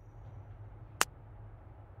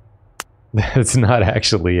 That's not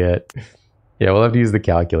actually it. Yeah, we'll have to use the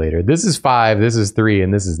calculator. This is 5, this is 3,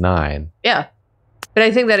 and this is 9. Yeah. But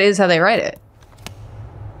I think that is how they write it.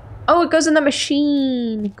 Oh, it goes in the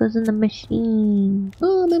machine. It goes in the machine.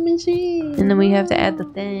 Oh, the machine. And then we have to add the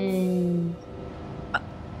thing. A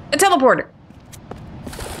teleporter.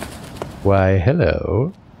 Why,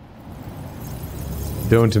 hello.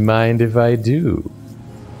 Don't mind if I do.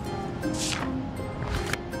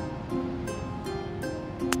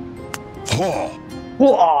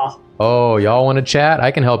 Oh, y'all want to chat?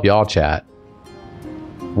 I can help y'all chat.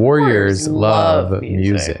 Warriors love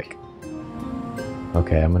music.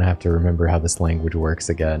 Okay, I'm gonna have to remember how this language works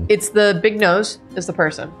again. It's the big nose is the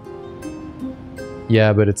person.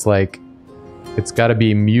 Yeah, but it's like, it's gotta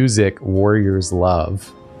be music warriors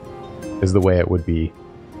love is the way it would be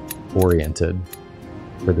oriented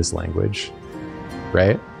for this language,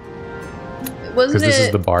 right? Because this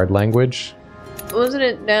is the bard language. Wasn't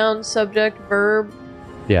it noun, subject, verb?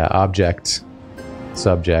 Yeah, object,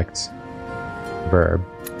 subject, verb.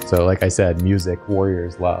 So like I said, music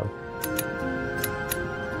warriors love.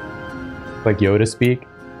 Like Yoda speak.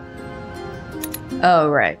 Oh,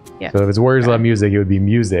 right. Yeah. So if it's warriors love music, it would be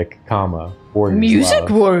music, comma, warriors music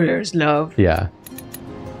love. warriors love. Yeah.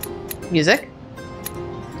 Music?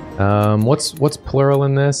 What's plural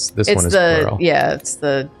in this? This one is plural. Yeah, it's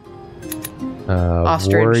the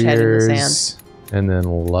ostrich head in the sand. And then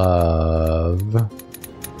love.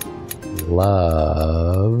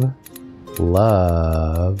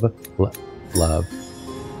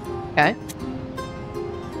 Okay.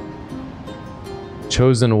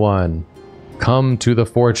 Chosen one, come to the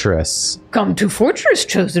fortress. Come to fortress,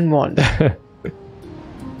 chosen one.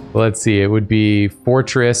 Let's see, it would be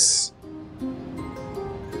fortress,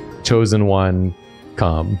 chosen one,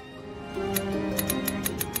 come.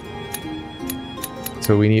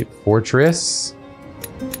 So we need fortress.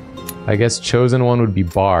 I guess chosen one would be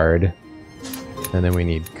bard. And then we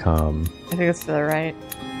need come. I think it's to the right.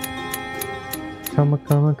 Come,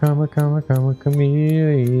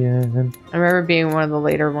 chameleon. I remember being one of the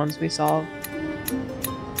later ones we solved.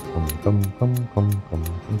 Come.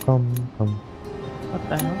 What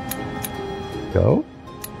the hell? Go?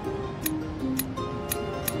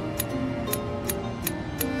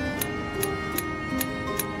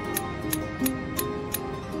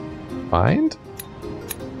 Find?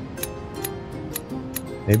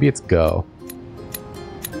 Maybe it's go.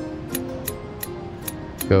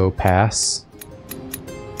 Go pass.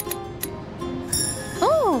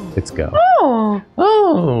 Oh. It's go. Oh.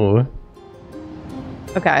 Oh.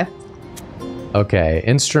 Okay. Okay.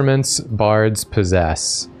 Instruments bards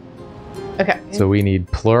possess. Okay. So we need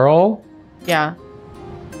plural. Yeah.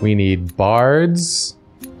 We need bards.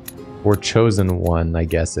 Or chosen one, I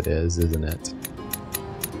guess it is, isn't it?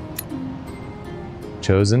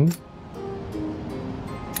 Chosen.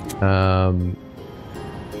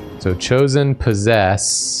 So chosen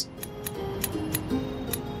possess.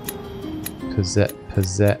 Pizzazz.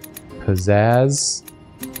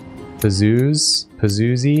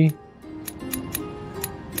 Pazoozy.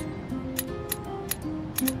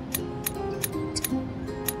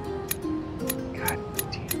 God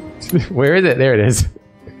damn it. Where is it? There it is.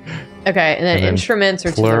 Okay, and then instruments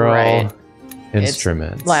are plural to the right.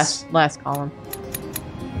 Instruments. It's last column.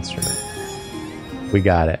 Instrument. We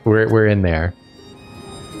got it. We're in there.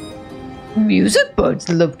 Music buds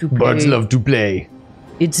love to play. Buds love to play.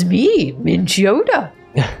 It's me, Minch Yoda.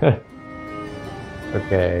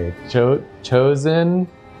 Okay. Chosen.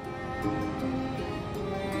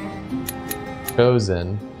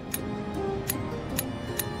 Chozo.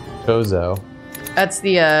 That's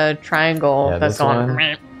the triangle Yeah, that's this going.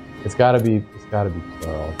 one. It's gotta be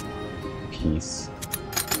plural. Peace.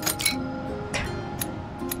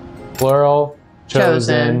 Plural.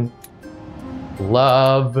 Chosen.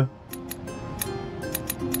 Love.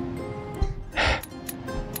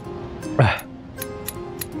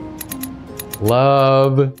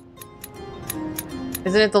 Love.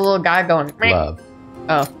 Isn't it the little guy going? Love.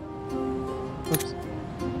 Oh. Oops.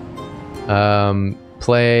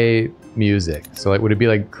 Play music. So like, would it be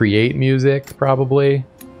like create music? Probably.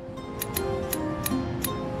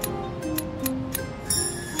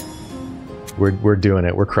 We're doing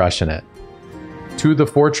it. We're crushing it. To the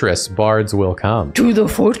fortress, bards will come. To the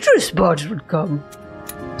fortress, bards will come.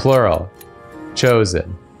 Plural.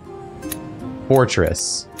 Chosen.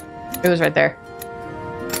 Fortress. It was right there.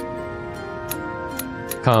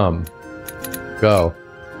 Come. Go.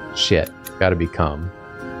 Shit. Gotta be come.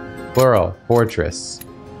 Plural. Fortress.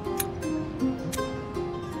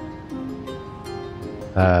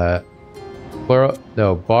 Plural.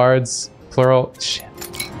 No. Bards. Plural. Shit.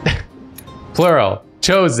 Plural.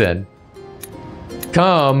 Chosen.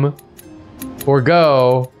 Come. Or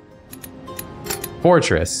go.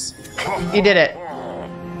 Fortress. You did it.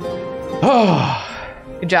 Oh.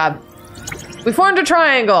 Good job. We formed a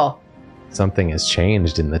triangle. Something has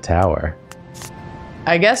changed in the tower.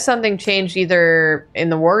 I guess something changed either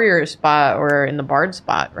in the warrior spot or in the bard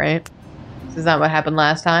spot, right? Is that what happened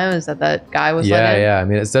last time? Is that guy was let in? Yeah. I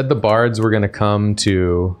mean, it said the bards were gonna come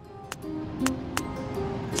to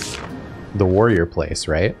the warrior place,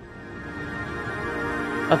 right?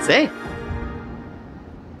 Let's see.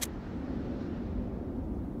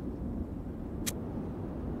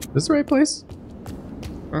 Is this the right place?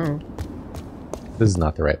 Oh. This is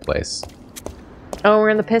not the right place. Oh, we're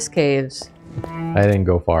in the piss caves. I didn't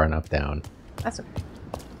go far enough down. That's okay.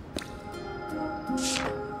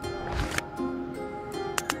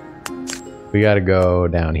 We gotta go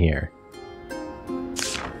down here.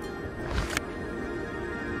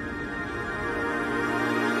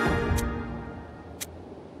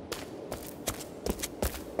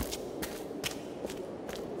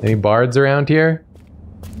 Any bards around here?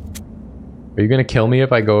 Are you gonna kill me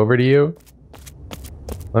if I go over to you?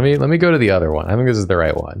 Let me go to the other one. I think this is the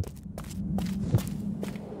right one.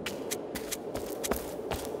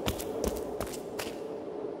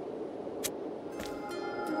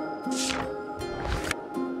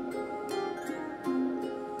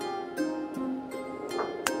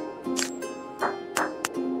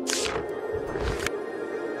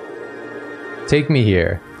 Take me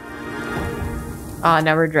here. Ah,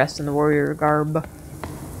 now we're dressed in the warrior garb.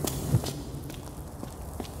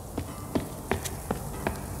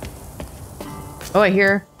 Oh, I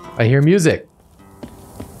hear music.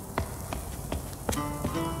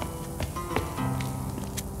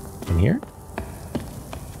 In here?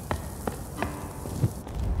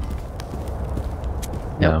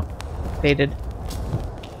 Nope. No. Faded.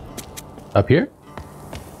 Up here?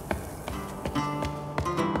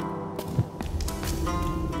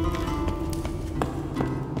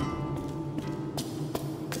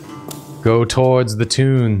 Go towards the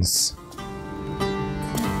tunes.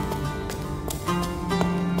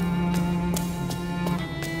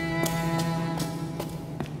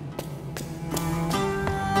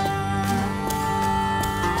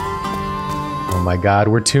 Oh my god,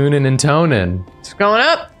 we're tuning and toning. It's going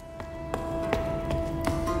up.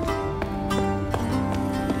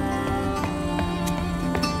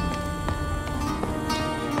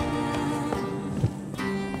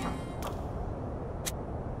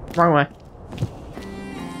 Wrong way.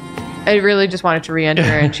 I really just wanted to re-enter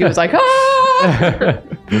and she was like, ah!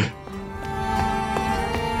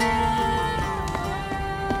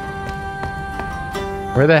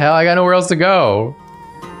 Where the hell? I got nowhere else to go.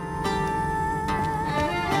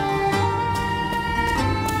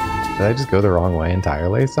 Did I just go the wrong way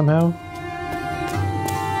entirely somehow?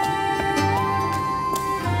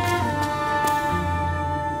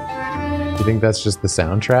 Do you think that's just the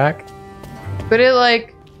soundtrack? But it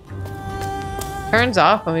like turns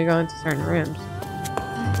off when we go into certain rooms.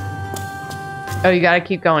 Oh, you gotta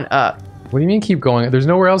keep going up. What do you mean keep going? There's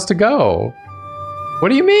nowhere else to go. What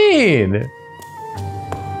do you mean?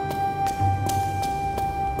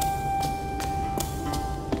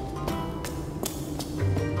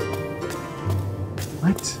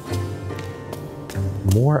 What?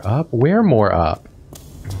 More up? Where more up?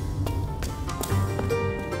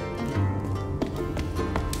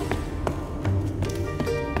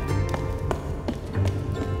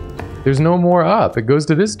 There's no more up. It goes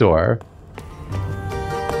to this door.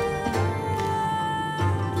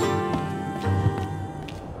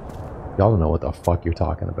 Y'all don't know what the fuck you're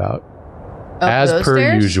talking about. Up as per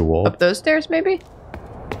stairs? usual. Up those stairs, maybe?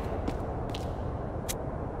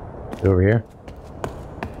 Over here.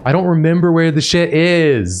 I don't remember where the shit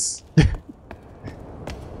is.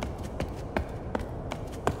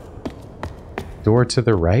 Door to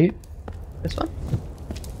the right? This one?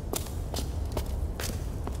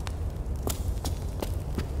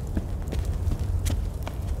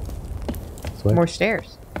 This way? More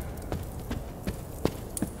stairs.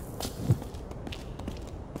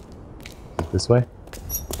 This way?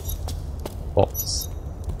 False.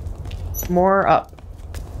 More up.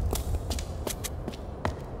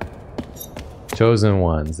 Chosen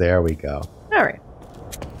ones. There we go. All right.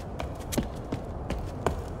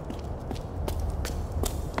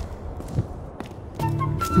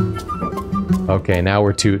 Okay, now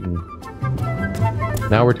we're tooting.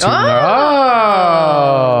 Now we're tooting. Oh!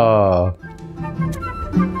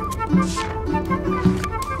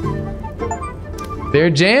 They're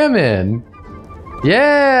jamming.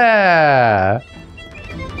 Yeah.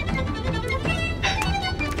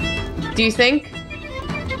 Do you think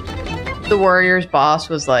the Warriors boss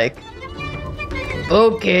was like,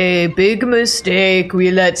 okay, big mistake.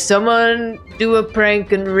 We let someone do a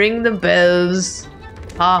prank and ring the bells.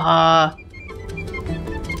 Haha.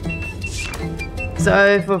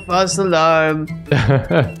 Sorry for false alarm.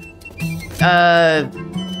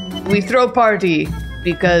 We throw party.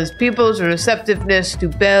 because people's receptiveness to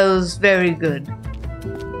bells very good.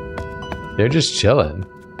 They're just chilling.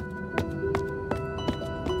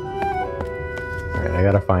 Alright, I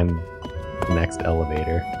gotta find the next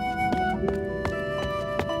elevator.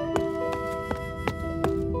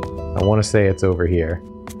 I want to say it's over here.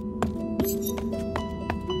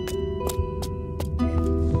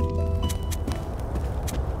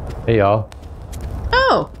 Hey y'all.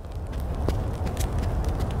 Oh!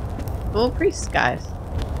 Little priest guys.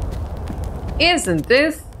 Isn't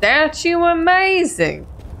this statue amazing?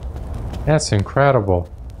 That's incredible.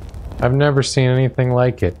 I've never seen anything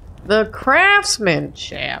like it. The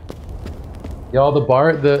craftsmanship. Y'all,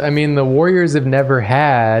 the Warriors have never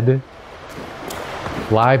had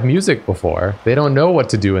live music before. They don't know what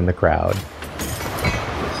to do in the crowd.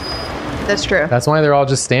 That's true. That's why they're all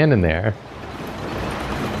just standing there.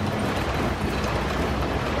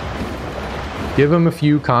 Give them a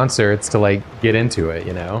few concerts to like get into it,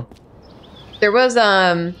 you know? There was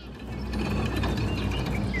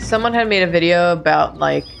someone had made a video about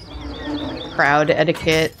like crowd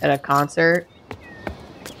etiquette at a concert.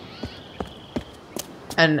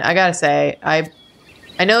 And I gotta say, I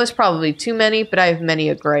know it's probably too many, but I have many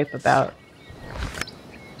a gripe about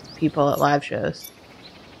people at live shows.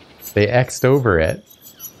 They X'd over it.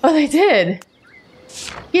 Oh, they did.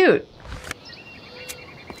 Cute.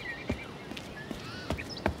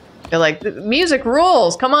 They're like, the music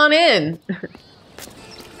rules. Come on in.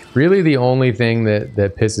 Really, the only thing that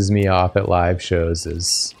pisses me off at live shows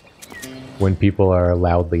is when people are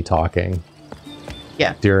loudly talking.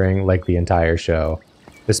 Yeah. During like the entire show.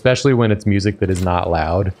 Especially when it's music that is not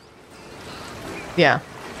loud. Yeah.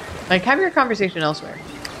 Like, have your conversation elsewhere.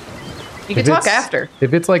 You can talk after.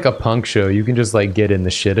 If it's like a punk show, you can just like get in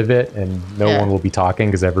the shit of it and no one will be talking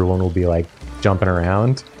because everyone will be like jumping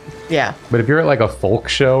around. Yeah. But if you're at like a folk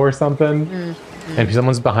show or something and if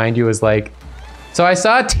someone's behind you is like, so I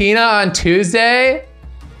saw Tina on Tuesday.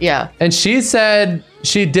 Yeah. And she said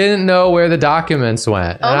she didn't know where the documents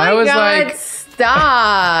went. Oh and my I was God, like,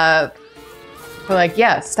 stop. We're like,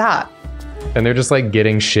 yeah, stop. And they're just like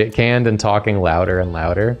getting shit canned and talking louder and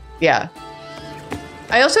louder. Yeah.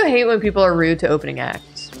 I also hate when people are rude to opening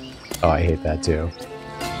acts. Oh, I hate that too.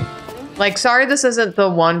 Like, sorry, this isn't the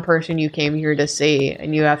one person you came here to see,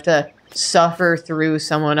 and you have to suffer through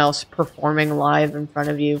someone else performing live in front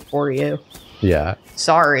of you for you. Yeah.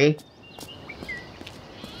 Sorry.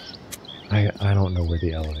 I don't know where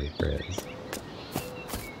the elevator is.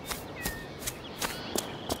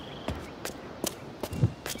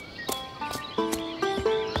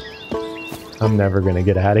 I'm never gonna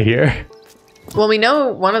get out of here. Well, we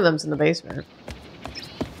know one of them's in the basement.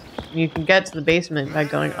 You can get to the basement by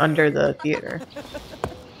going under the theater.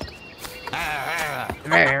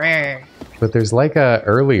 But there's like a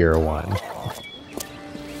earlier one.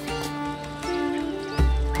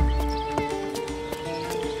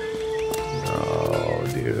 Oh,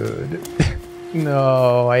 dude.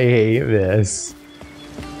 No, I hate this.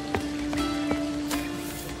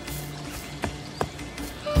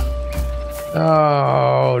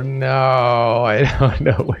 Oh, no. I don't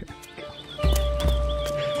know where to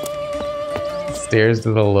go. Stairs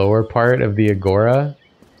to the lower part of the Agora.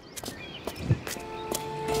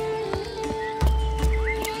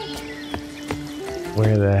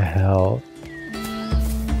 Where the hell?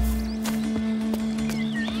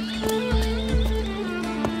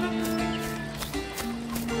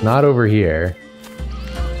 Not over here.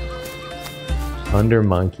 Under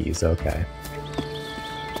monkeys, okay.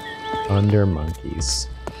 Under monkeys.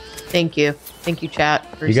 Thank you. Thank you, chat.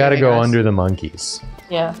 You gotta go under the monkeys.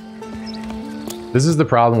 Yeah. This is the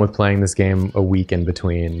problem with playing this game a week in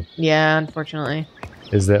between. Yeah, unfortunately.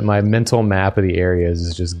 Is that my mental map of the areas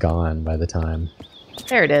is just gone by the time.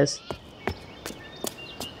 There it is.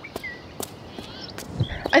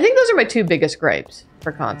 I think those are my two biggest gripes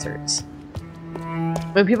for concerts.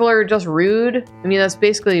 When people are just rude. I mean, that's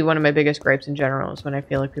basically one of my biggest gripes in general, is when I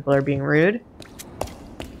feel like people are being rude.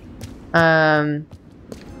 Talking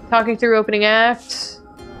through opening acts.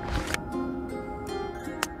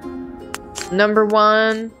 Number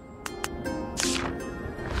one.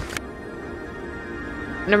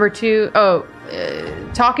 Number two,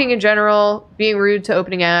 talking in general, being rude to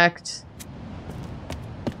opening act.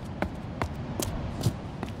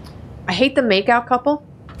 I hate the makeout couple.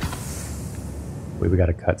 Wait, we got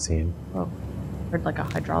a cutscene. Oh, heard like a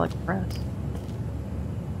hydraulic press.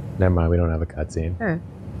 Never mind, we don't have a cutscene. Huh.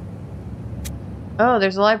 Oh,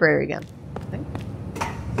 there's a library again. I think.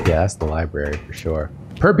 Yeah, that's the library for sure.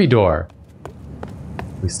 Perpy door!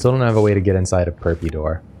 We still don't have a way to get inside of Perpy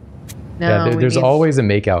door. No, yeah, there's always a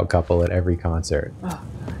makeout couple at every concert. Oh,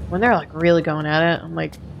 when they're like really going at it, I'm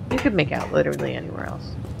like, you could make out literally anywhere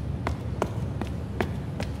else.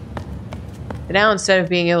 But now instead of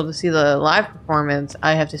being able to see the live performance,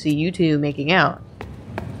 I have to see you two making out.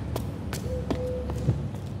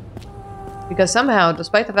 Because somehow,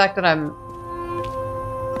 despite the fact that I'm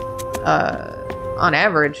on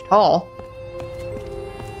average tall,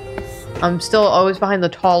 I'm still always behind the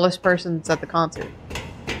tallest person that's at the concert.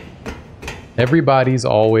 Everybody's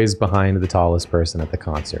always behind the tallest person at the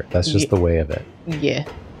concert. That's just the way of it. Yeah.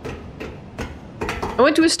 I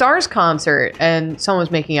went to a Stars concert and someone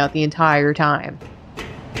was making out the entire time.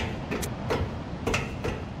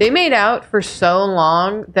 They made out for so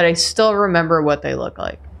long that I still remember what they look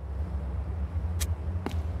like.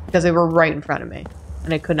 Because they were right in front of me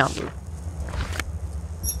and I could not move.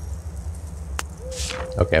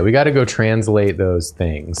 Okay, we got to go translate those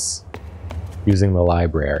things using the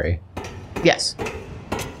library. Yes.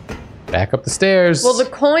 Back up the stairs. Well, the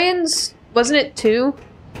coins, wasn't it 2?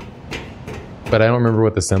 But I don't remember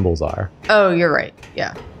what the symbols are. Oh, you're right.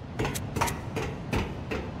 Yeah.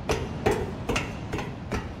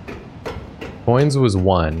 Coins was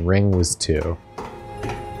 1, ring was 2.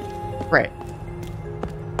 Right.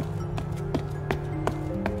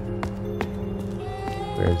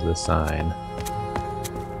 Where's the sign?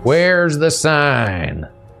 Where's the sign?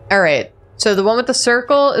 All right. So the one with the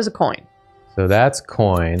circle is a coin. So that's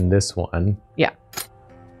coin, this one. Yeah.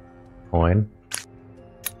 Coin.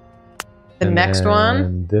 The next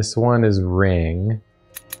one? This one is ring.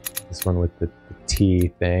 This one with the T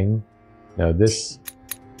thing. No, this...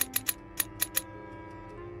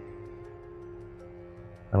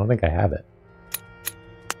 I don't think I have it.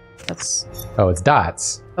 That's... Oh, it's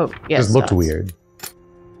dots. Oh, yes. It just looked dots. weird.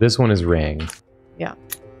 This one is ring. Yeah.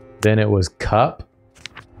 Then it was cup.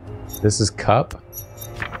 This is cup.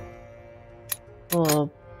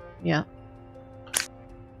 Well, yeah.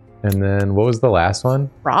 And then what was the last one?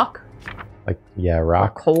 Rock? Like, yeah, Or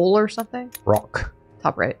rock. coal or something? Rock.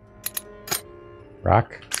 Top right.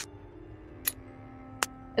 Rock.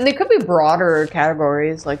 And they could be broader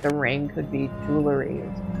categories, like the ring could be jewelry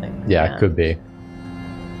or something. Yeah, it could be.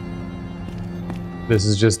 This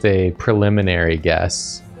is just a preliminary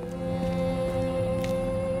guess.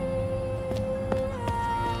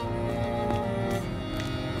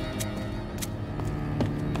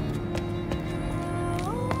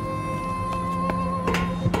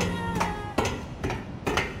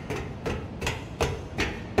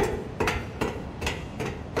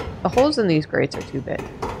 The holes in these grates are too big.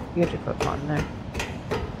 You get your foot on there.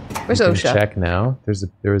 Where's You can OSHA? check now.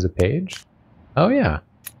 There was a page. Oh yeah.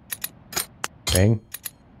 Ring.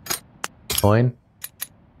 Coin.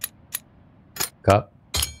 Cup.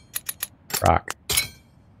 Rock.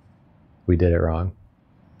 We did it wrong.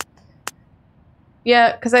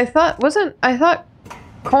 Yeah, because I thought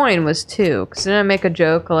coin was 2. Because didn't I make a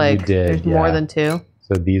joke like You did, there's more yeah. than 2?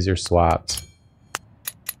 So these are swapped.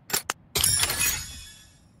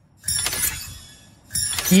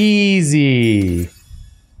 Easy.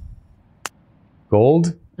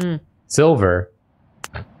 Gold, silver,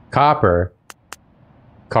 copper,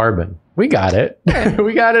 carbon. We got it.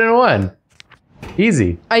 We got it in one.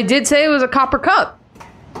 Easy. I did say it was a copper cup.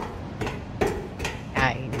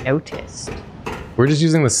 I noticed. We're just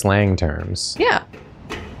using the slang terms. Yeah.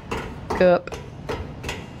 Cup.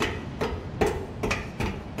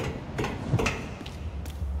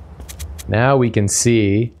 Now we can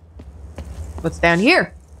see What's down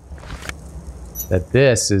here? that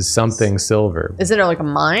this is something silver. Is it like a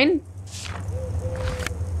mine?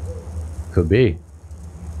 Could be.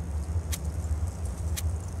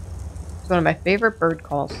 It's one of my favorite bird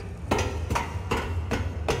calls.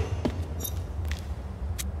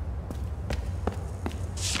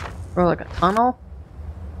 Or like a tunnel?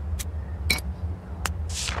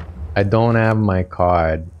 I don't have my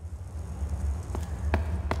card.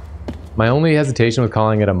 My only hesitation with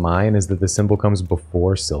calling it a mine is that the symbol comes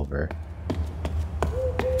before silver.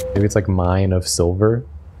 Maybe it's like mine of silver?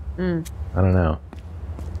 I don't know.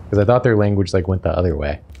 Because I thought their language like went the other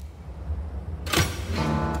way.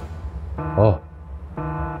 Oh.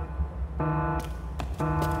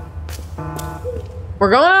 We're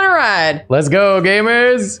going on a ride. Let's go,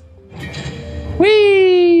 gamers!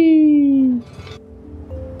 Whee!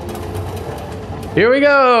 Here we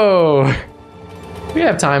go! We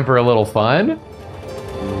have time for a little fun.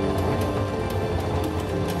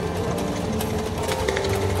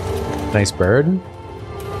 Nice bird.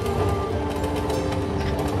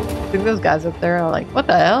 I think those guys up there are like, what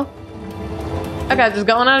the hell? That guy's just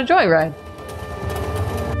going on a joyride.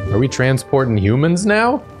 Are we transporting humans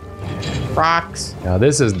now? Rocks. Now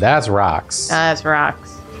that's rocks. That's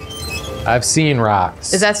rocks. I've seen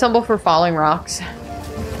rocks. Is that symbol for falling rocks?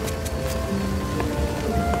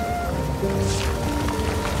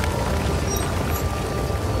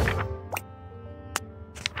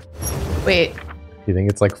 Wait. You think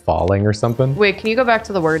it's like falling or something? Wait, can you go back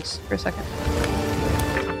to the words for a second?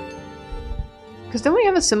 Because don't we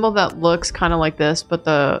have a symbol that looks kind of like this, but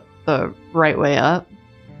the right way up?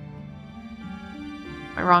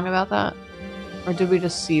 Am I wrong about that? Or did we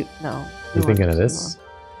just see... No. You thinking of this?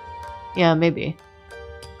 Yeah, maybe.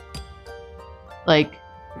 Like,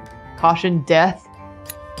 caution death?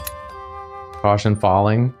 Caution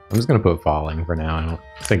falling. I'm just gonna put falling for now. I don't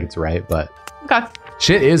think it's right, but... Okay.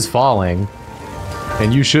 Shit is falling.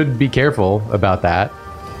 And you should be careful about that.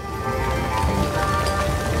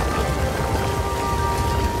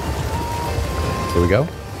 Here we go.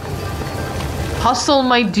 Hustle,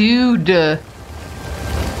 my dude!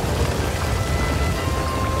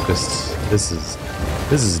 This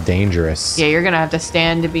is dangerous. Yeah, you're gonna have to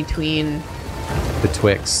stand between...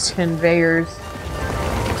 Betwixt. conveyors.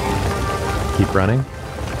 Keep running.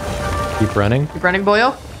 Keep running. Keep running,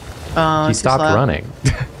 boyo? He stopped running.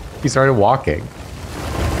 He started walking.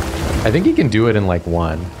 I think he can do it in like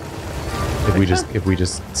one. If we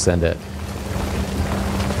just send it.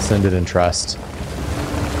 Send it in trust.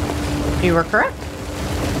 You were correct.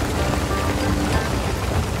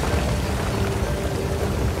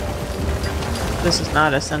 This is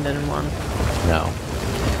not a send it in one. No.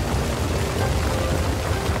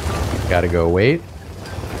 Gotta go wait.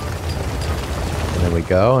 And then we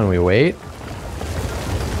go and we wait.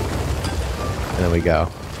 And then we go.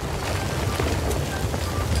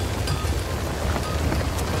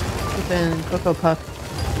 Open Cocoa Puff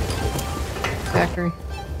factory.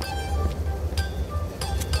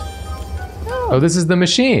 Oh, this is the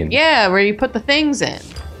machine. Yeah, where you put the things in.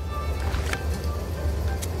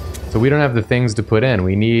 So we don't have the things to put in.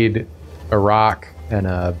 We need a rock and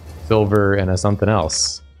a silver and a something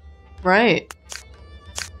else. Right.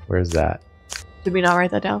 Where's that? Did we not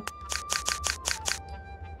write that down?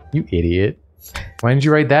 You idiot. Why didn't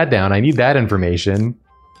you write that down? I need that information.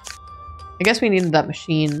 I guess we needed that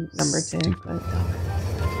machine number too.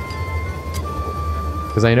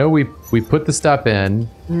 Because I know we put the stuff in,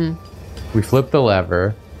 we flip the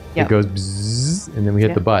lever, Yep. it goes bzzz, and then we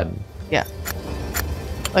hit the button. Yeah.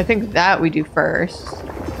 I think that we do first.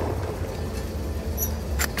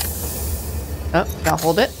 Oh, gotta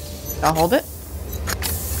hold it. Gotta hold it.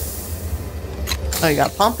 Oh, you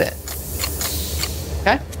gotta pump it.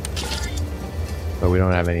 Okay. But we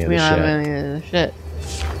don't have any of We this don't shit. have any of the shit.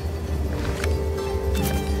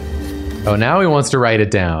 Oh, now he wants to write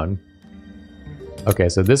it down. Okay,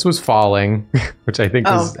 so this was falling, which I think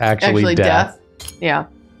was actually death. Yeah.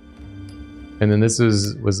 And then this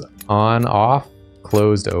was on, off,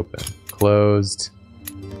 closed, open. Closed,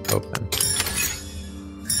 open.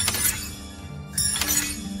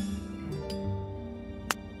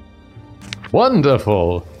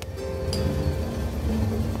 Wonderful!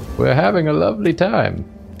 We're having a lovely time.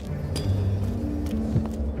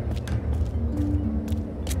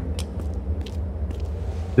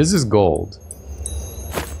 This is gold.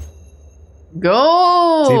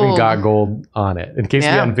 Gold! It's even got gold on it, in case we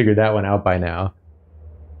hadn't figured that one out by now.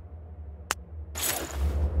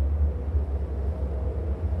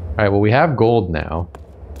 Alright, well we have gold now.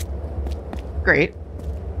 Great.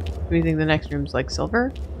 Do you think the next room's like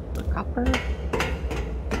silver? Or copper?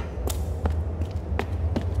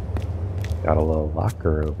 Got a little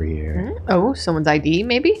locker over here. Oh, someone's ID,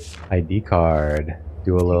 maybe? ID card.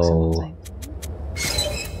 Do a little... What?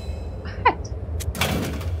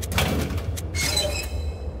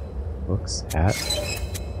 Books, hat.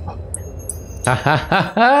 Ha ha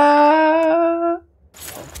ha ha!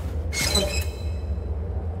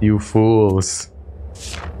 You fools.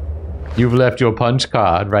 You've left your punch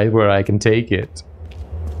card right where I can take it.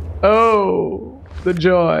 Oh, the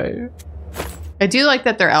joy. I do like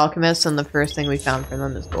that they're alchemists and the first thing we found from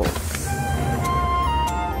them is gold.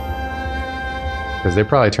 Because they're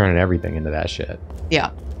probably turning everything into that shit. Yeah.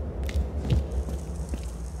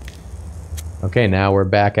 Okay, now we're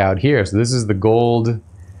back out here. So this is the gold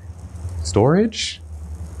storage?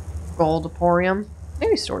 Gold emporium.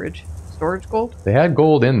 Maybe storage. Storage gold? They had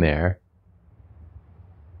gold in there.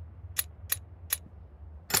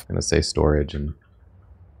 I'm gonna say storage and...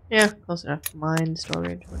 Yeah, close enough. Mine,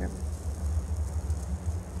 storage, whatever.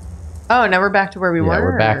 Oh, now we're back to where we were? Yeah,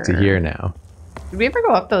 we're back to here now. Did we ever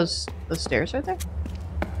go up those stairs right there?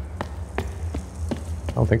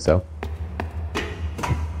 I don't think so.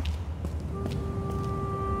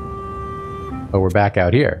 Oh, we're back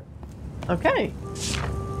out here. Okay.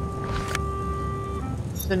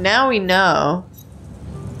 So now we know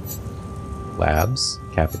Labs.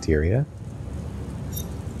 Cafeteria.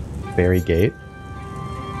 Ferry gate.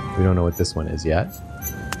 We don't know what this one is yet.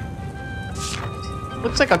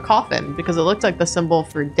 Looks like a coffin because it looks like the symbol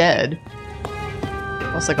for dead.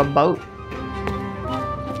 Looks like a boat.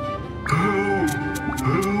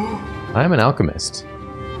 I'm an alchemist.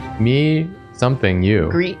 Me, something, you.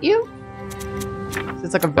 Greet you?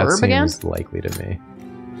 It's like a verb that again? seems likely to me.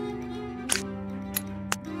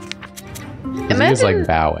 Imagine, he was like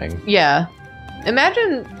bowing. Yeah.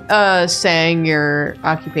 Imagine saying your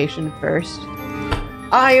occupation first.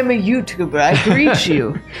 I am a YouTuber. I greet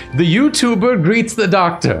you. The YouTuber greets the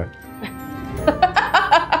doctor.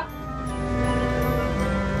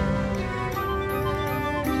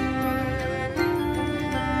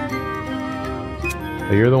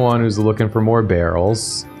 So you're the one who's looking for more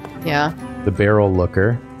barrels. Yeah. The barrel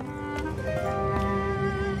looker.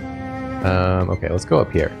 Okay, let's go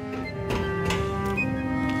up here.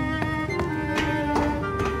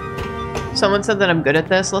 Someone said that I'm good at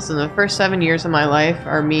this. Listen, the first 7 years of my life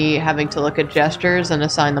are me having to look at gestures and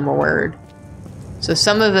assign them a word. So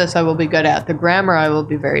some of this I will be good at. The grammar I will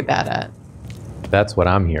be very bad at. That's what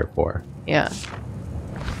I'm here for. Yeah.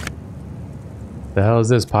 The hell is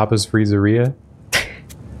this? Papa's Freezeria?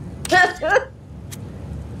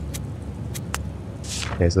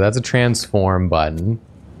 Okay, so that's a transform button.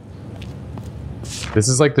 This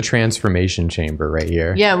is like the transformation chamber right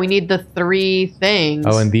here. Yeah, we need the 3 things.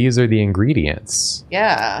 Oh, and these are the ingredients.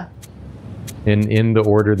 Yeah. In the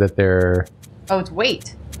order that they're... Oh, it's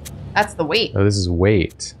weight. That's the weight. Oh, this is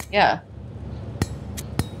weight. Yeah.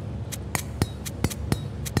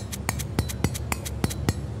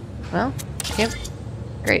 Well, yep.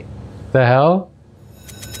 Great. The hell?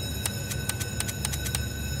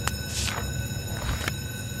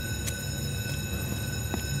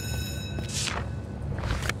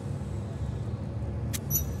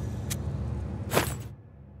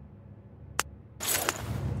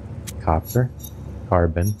 Copper,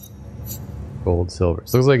 carbon, gold, silver.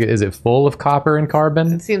 So it looks like, is it full of copper and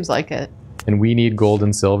carbon? It seems like it. And we need gold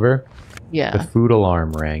and silver? Yeah. The food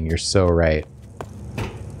alarm rang. You're so right. Go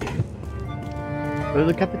to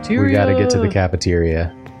the cafeteria. We gotta get to the cafeteria.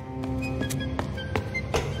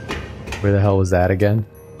 Where the hell was that again?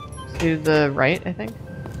 To the right, I think.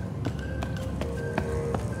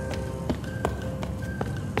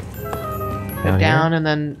 Down and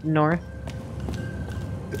then north.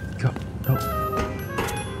 Go, go.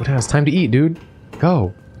 What else? Time to eat, dude.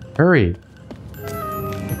 Go. Hurry.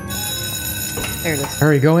 There it is.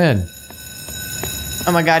 Hurry, go in.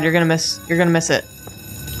 Oh my god, you're gonna miss it.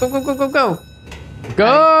 Go, go, go, go, go. Go!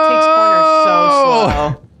 God, it takes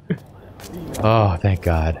corners so slow. Oh, thank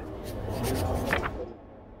God.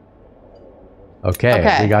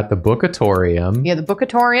 Okay, we got the bookatorium. Yeah, the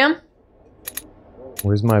bookatorium.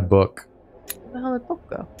 Where's my book? Where the hell did the book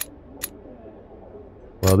go?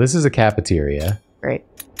 Well, this is a cafeteria. Great.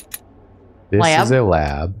 This Lab? is a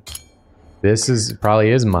lab. This is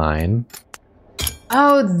probably is mine.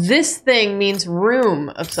 Oh, this thing means room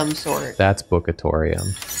of some sort. That's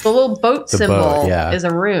bookatorium. The little boat symbol boat, yeah. is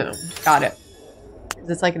a room. Got it.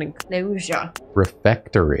 Because it's like an enclosure.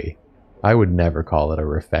 Refectory. I would never call it a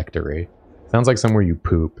refectory. Sounds like somewhere you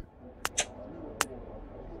poop.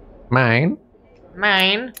 Mine.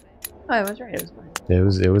 Mine. Oh, I was right. It was mine.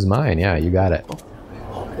 It was mine. Yeah, you got it.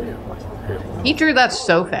 He drew that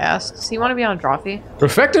so fast. Does he want to be on a trophy?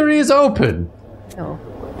 Refectory is open. No.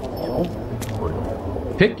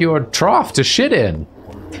 Pick your trough to shit in.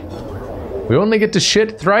 We only get to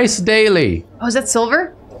shit thrice daily. Oh, is that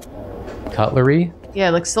silver? Cutlery?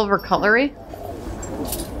 Yeah, like silver cutlery.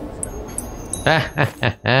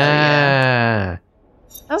 Yeah.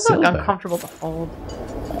 That was like uncomfortable to hold.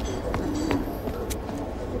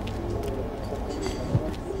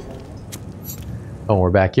 Oh,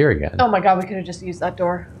 we're back here again. Oh my god, we could have just used that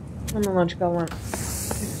door. On the lunch go one.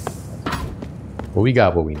 Well, we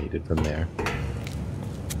got what we needed from there.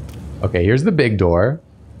 Okay, here's the big door.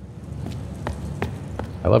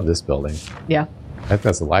 I love this building. Yeah. I think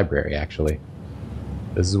that's the library, actually.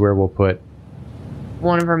 This is where we'll put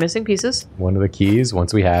One of our missing pieces. one of the keys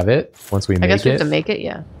once we have it. Once we I make guess we have it to make it,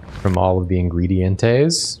 yeah. from all of the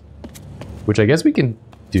ingredientes. Which I guess we can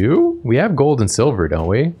do? We have gold and silver, don't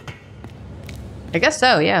we? I guess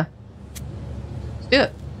so, yeah. Let's do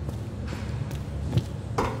it.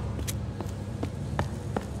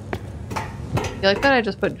 You like that I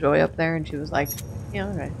just put Joy up there and she was like, yeah,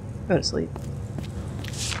 alright. Go to sleep.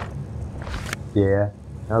 Yeah.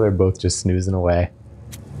 Now they're both just snoozing away.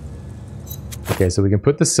 Okay, so we can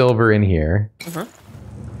put the silver in here. Uh-huh.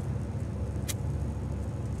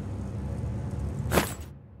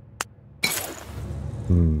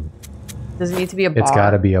 Does it need to be a bar? It's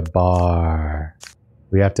gotta be a bar.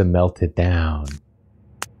 We have to melt it down.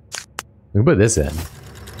 We can put this in.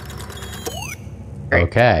 Great.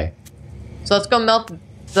 Okay. So let's go melt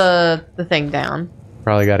the thing down.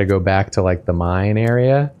 Probably gotta go back to like the mine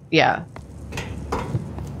area. Yeah.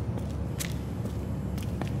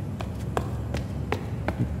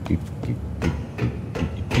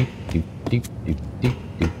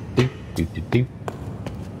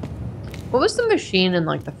 What was the machine in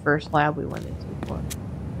like the first lab we went into before?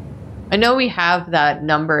 I know we have that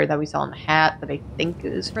number that we saw in the hat that I think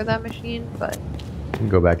is for that machine, but We can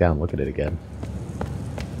go back down and look at it again.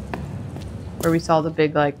 where we saw the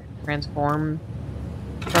big like transform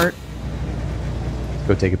part. Let's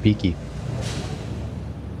go take a peeky.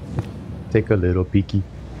 Take a little peeky.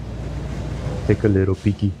 Take a little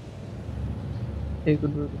peeky. Take a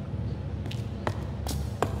look.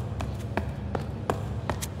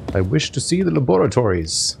 I wish to see the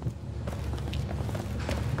laboratories.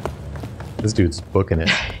 This dude's booking it.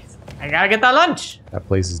 I gotta get that lunch. That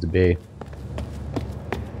place is to be.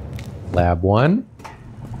 Lab 1.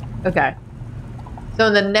 Okay. So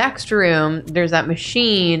in the next room, there's that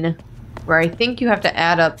machine where I think you have to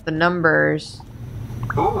add up the numbers.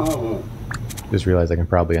 Just realized I can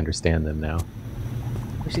probably understand them now.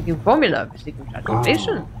 We're seeking formula, we're seeking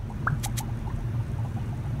transformation.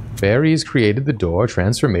 Fairies created the door.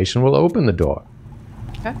 Transformation will open the door.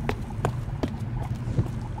 Okay.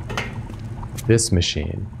 This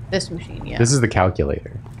machine. This machine, yeah. This is the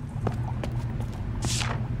calculator.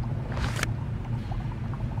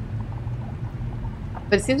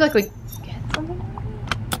 But it seems like we get something.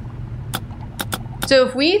 So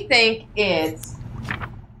if we think it's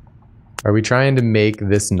Are we trying to make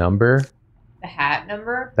this number the hat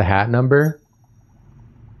number, the hat number?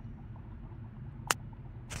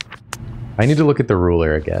 I need to look at the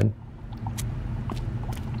ruler again.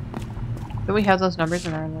 do we have those numbers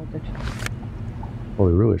in our little dictionary? Oh,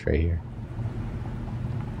 the ruler's right here.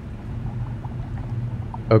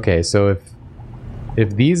 Okay, so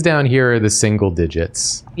if these down here are the single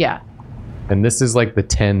digits, Yeah, and this is like the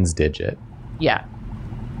tens digit, yeah.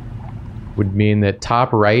 would mean that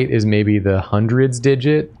top right is maybe the hundreds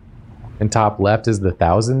digit, and top left is the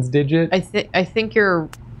thousands digit. I think you're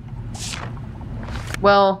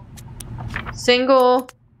well single.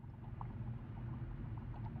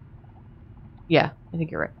 Yeah, I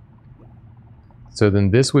think you're right. So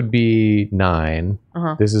then this would be 9.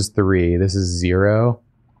 Uh-huh. This is 3. This is 0.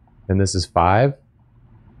 And this is 5.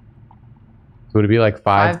 So would it be like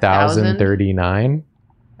 5,039?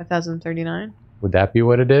 5,039? Would that be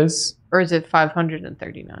what it is? Or is it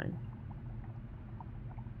 539?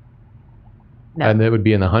 No. And it would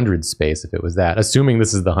be in the hundred space if it was that. Assuming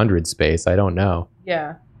this is the hundred space, I don't know.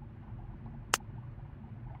 Yeah.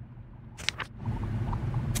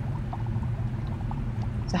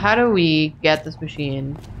 So how do we get this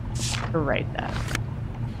machine to write that?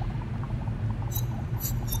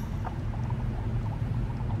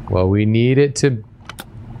 Well, we need it to...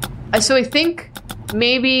 So I think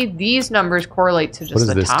maybe these numbers correlate to What just does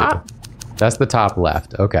the this top. do? That's the top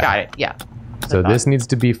left. Okay. Got it. Yeah. So this needs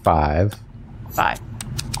to be 5. 5.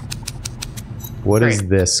 What does Great.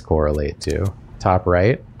 this correlate to? Top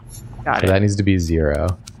right? Got So it. that needs to be 0.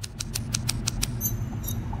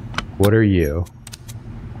 What are you?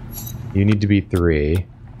 You need to be 3.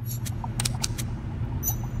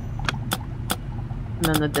 And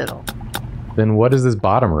then the diddle. Then what is this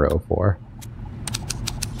bottom row for?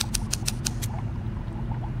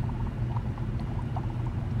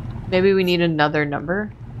 Maybe we need another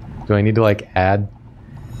number. Do I need to like add?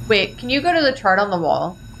 Wait, can you go to the chart on the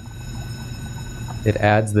wall? It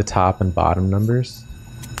adds the top and bottom numbers.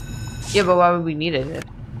 Yeah, but why would we need it?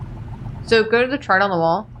 So go to the chart on the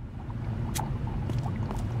wall.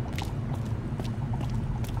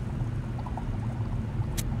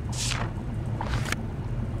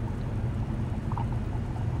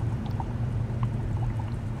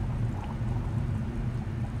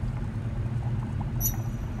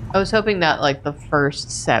 I was hoping that like the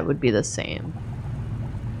first set would be the same.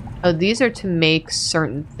 Oh, these are to make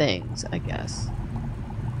certain things, I guess.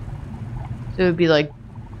 So it would be like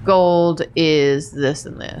gold is this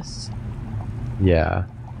and this. Yeah.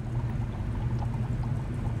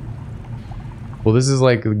 Well, this is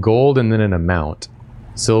like gold and then an amount.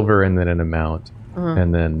 Silver and then an amount. Uh-huh.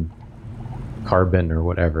 And then carbon or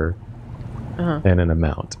whatever. Uh-huh. And an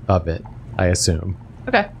amount of it, I assume.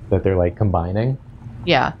 Okay. That they're like combining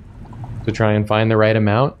Yeah. to try and find the right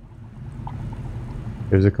amount.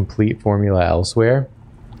 There's a complete formula elsewhere.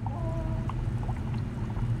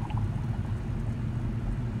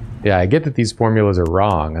 Yeah, I get that these formulas are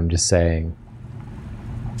wrong. I'm just saying.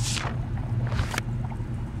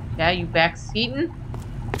 Yeah, you backseating?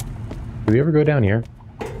 Did we ever go down here?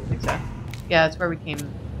 I think so. Yeah, that's where we came.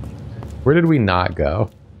 Where did we not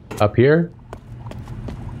go? Up here?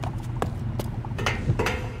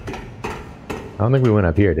 I don't think we went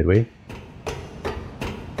up here, did we?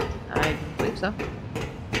 I don't believe so.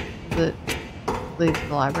 Is it leads to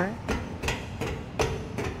the library?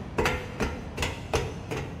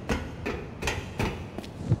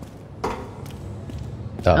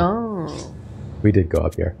 Oh. We did go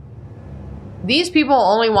up here. These people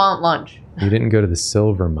only want lunch. You didn't go to the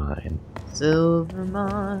silver mine. Silver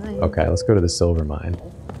mine. Okay, let's go to the silver mine.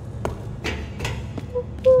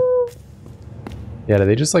 Yeah, do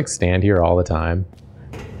they just like stand here all the time?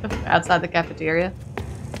 Outside the cafeteria?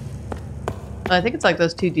 I think it's like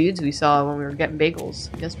those two dudes we saw when we were getting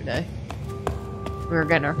bagels yesterday. We were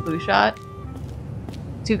getting our flu shot.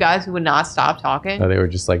 Two guys who would not stop talking. Oh, they were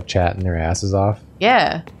just like chatting their asses off?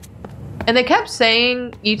 Yeah. And they kept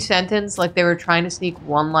saying each sentence like they were trying to sneak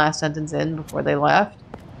one last sentence in before they left.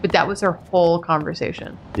 But that was their whole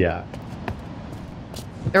conversation. Yeah.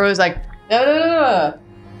 There was like, no, no, no,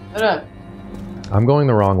 no, no, no. I'm going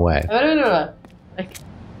the wrong way. No, no, no, no. Like,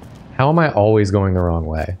 how am I always going the wrong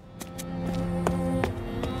way?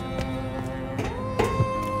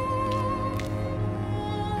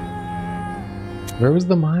 Where was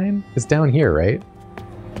the mine? It's down here, right?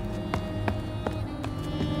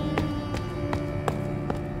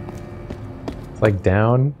 It's like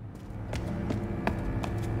down.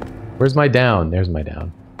 Where's my down? There's my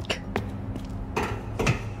down.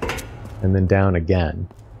 And then down again.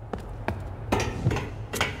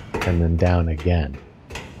 And then down again.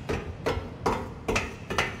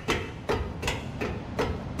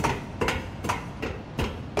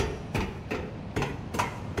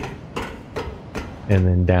 And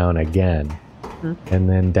then down again. And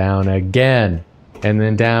then down again. And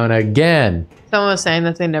then down again. someone was saying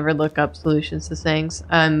that they never look up solutions to things.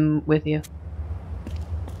 I'm with you.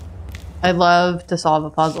 I love to solve a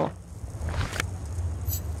puzzle.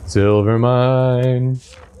 Silver mine.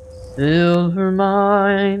 Silver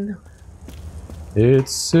mine.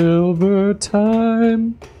 It's silver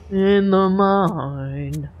time. In the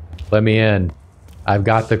mine. Let me in. I've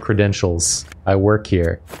got the credentials. I work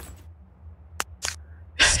here.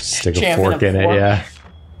 Stick a fork in it, yeah.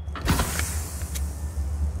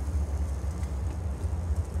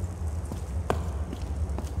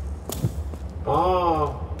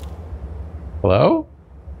 Oh. Hello?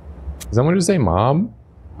 Did someone just say mom?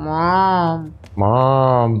 Mom.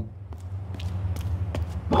 Mom.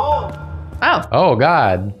 Oh. Oh,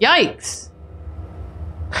 God. Yikes.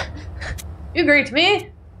 You agree to me?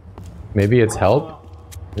 Maybe it's help?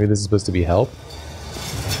 Maybe this is supposed to be help?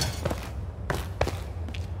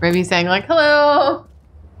 Maybe he's saying like, hello.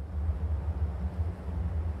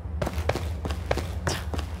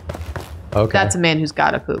 Okay. That's a man who's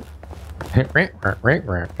got to poop. I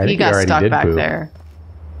think He got already stuck did back poop. there.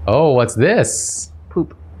 Oh, what's this?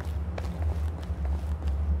 Poop.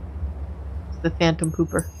 It's the phantom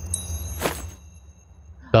pooper.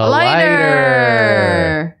 The Lighter!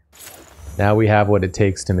 lighter! Now we have what it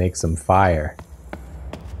takes to make some fire.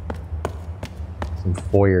 Some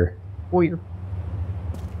foyer. Foyer.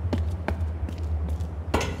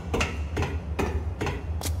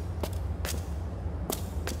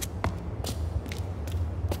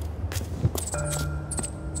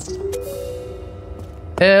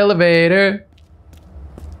 Elevator.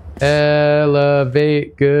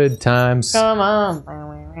 Elevate good times. Come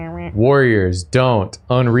on. Warriors don't.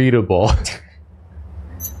 Unreadable.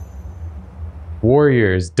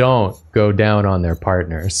 Warriors don't go down on their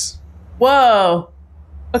partners. Whoa.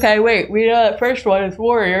 Okay, wait. We know that first one is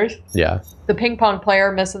Warriors. Yeah. The ping pong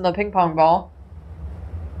player missing the ping pong ball.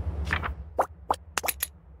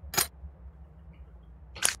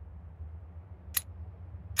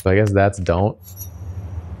 So I guess that's don't.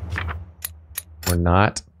 Or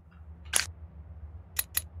not.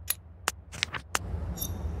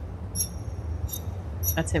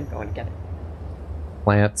 That's him going to get it.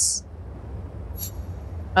 Plants.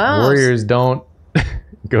 Oh. Warriors don't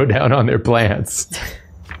go down on their plants.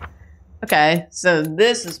 Okay, so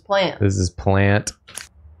this is plant. This is plant.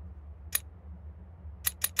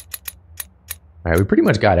 Alright, we pretty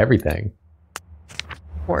much got everything.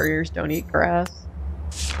 Warriors don't eat grass.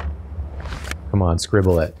 Come on,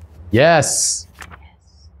 scribble it. Yes!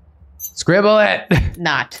 Scribble it!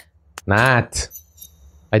 Not. Not.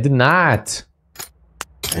 I did not.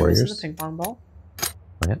 And Warriors. this is a ping pong ball.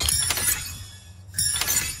 Plant.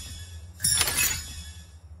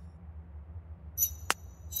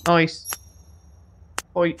 Nice.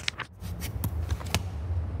 Oi.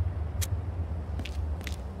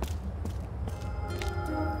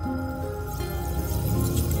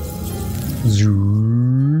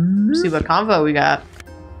 what convo we got.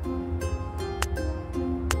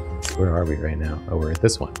 Where are we right now? Oh, we're at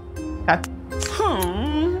this one. Okay.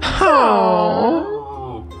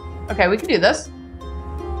 Oh. Okay, we can do this.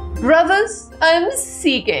 Brothers, I'm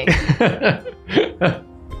seeking.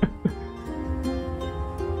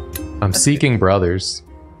 I'm seeking brothers.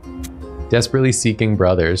 Desperately seeking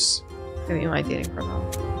brothers. Give me my dating profile.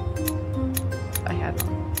 I had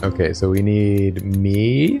one. Okay, so we need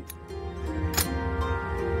me.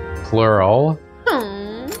 Plural.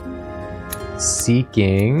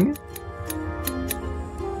 Seeking.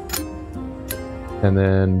 And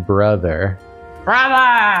then brother.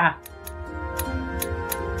 Brother!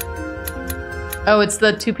 Oh, it's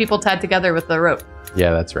the two people tied together with the rope.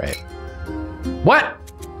 Yeah, that's right. What?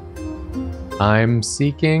 I'm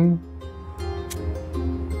seeking.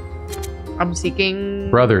 I'm seeking...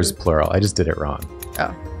 Brothers, plural. I just did it wrong.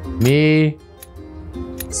 Oh. Me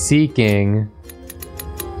seeking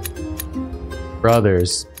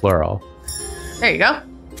brothers, plural. There you go.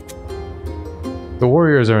 The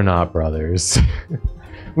Warriors are not brothers.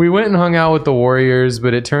 We went and hung out with the Warriors,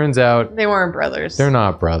 but it turns out They weren't brothers. they're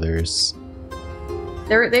not brothers.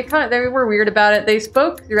 They were weird about it. They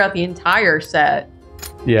spoke throughout the entire set.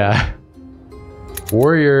 Yeah.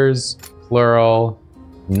 Warriors, plural,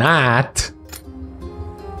 not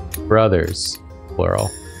brothers, plural.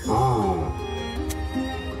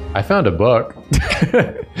 I found a book.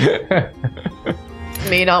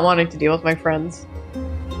 Me not wanting to deal with my friends.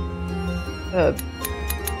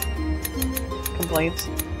 Complaints.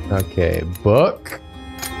 Okay, book.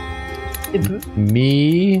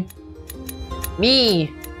 Me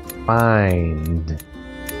Me. find.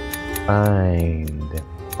 Find.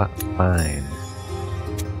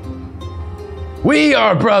 We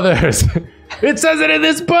are brothers! It says it in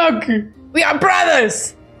this book! We are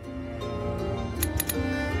brothers!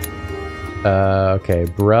 Okay,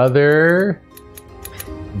 brother.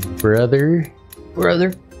 Brother.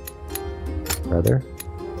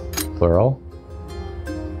 Plural.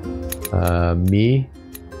 Me.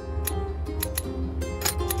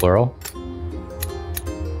 Plural.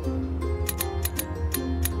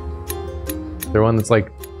 There one that's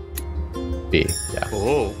like B. Yeah.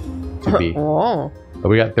 Oh. To B. Oh. But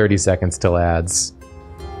we got 30 seconds till ads.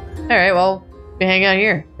 Alright, well, we hang out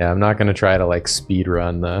here. Yeah, I'm not gonna try to like speed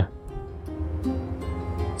run the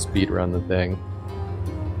thing.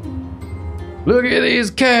 Look at these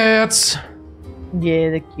cats! Yeah,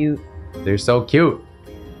 they're cute. They're so cute.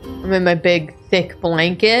 I'm in my big, thick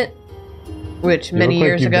blanket, which You many look like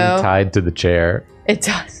years you've ago... been tied to the chair. It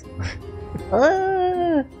does.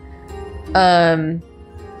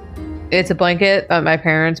 It's a blanket that my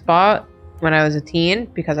parents bought when I was a teen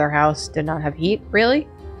because our house did not have heat, really.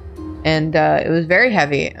 And it was very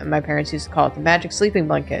heavy. And my parents used to call it the magic sleeping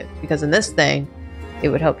blanket because in this thing, it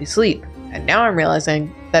would help you sleep. And now I'm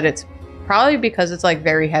realizing that it's probably because it's like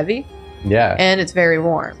very heavy Yeah. and it's very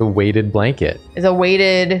warm. The weighted blanket. It's a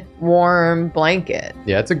weighted, warm blanket.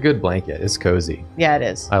 Yeah, it's a good blanket. It's cozy. Yeah, it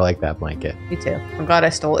is. I like that blanket. Me too. I'm glad I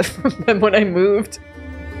stole it from them when I moved.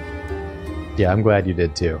 Yeah, I'm glad you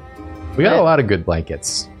did too. We got a lot of good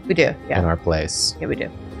blankets We do, in yeah. our place. Yeah, we do.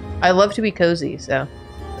 I love to be cozy, so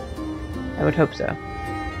I would hope so.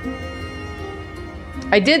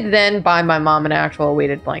 I did then buy my mom an actual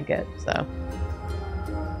weighted blanket, so.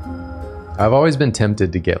 I've always been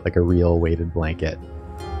tempted to get like a real weighted blanket.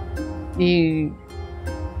 Did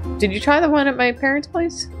you try the one at my parents'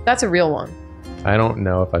 place? That's a real one. I don't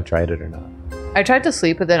know if I've tried it or not. I tried to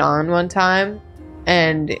sleep with it on one time,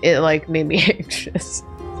 and it like made me anxious.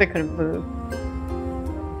 So I couldn't move.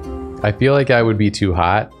 I feel like I would be too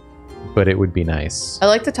hot, but it would be nice. I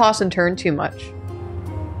like to toss and turn too much,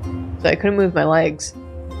 so I couldn't move my legs.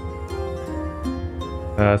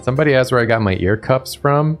 Somebody asked where I got my ear cups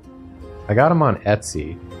from. I got them on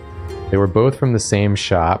Etsy. They were both from the same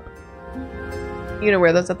shop. You gonna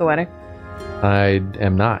wear those at the wedding? I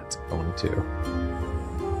am not going to.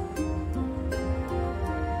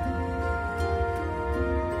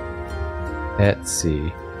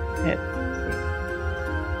 Etsy.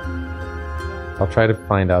 I'll try to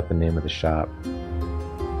find out the name of the shop.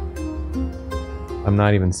 I'm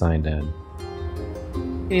not even signed in.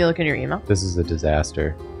 Can you look in your email? This is a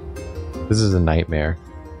disaster. This is a nightmare.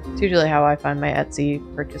 It's usually how I find my Etsy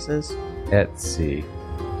purchases. Etsy.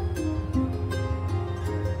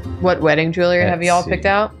 What wedding jewelry have you all Etsy. picked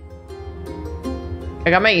out? I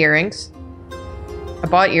got my earrings. I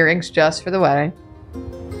bought earrings just for the wedding.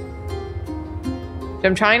 So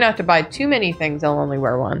I'm trying not to buy too many things I'll only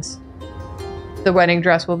wear once. The wedding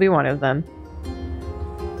dress will be one of them.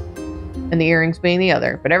 And the earrings being the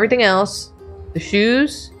other. But everything else, the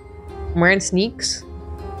shoes, I'm wearing sneaks.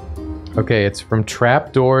 Okay, it's from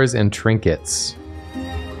Trapdoors and Trinkets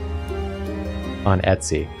on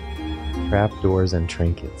Etsy. Trapdoors and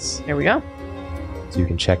Trinkets. Here we go. So you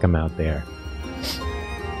can check them out there.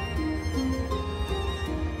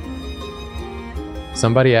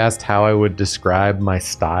 Somebody asked how I would describe my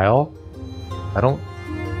style. I don't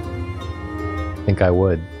think I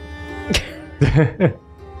would. I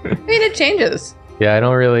mean, it changes. Yeah, I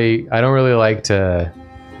don't really like to.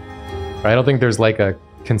 I don't think there's like a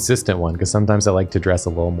consistent one, because sometimes I like to dress a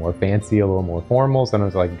little more fancy, a little more formal.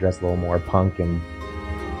 Sometimes I like to dress a little more punk and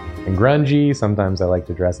grungy. Sometimes I like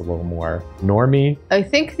to dress a little more normie. I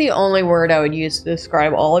think the only word I would use to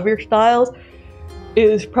describe all of your styles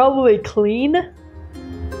is probably clean.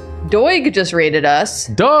 Doig just rated us.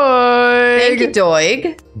 Doig! Thank you,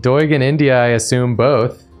 Doig. Doig and India, I assume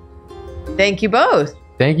both. Thank you both.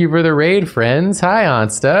 Thank you for the raid, friends. Hi,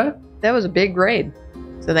 Ansta. That was a big raid.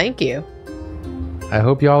 So thank you. I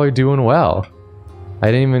hope y'all are doing well.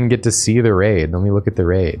 I didn't even get to see the raid. Let me look at the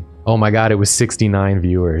raid. Oh my god, it was 69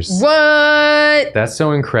 viewers. What? That's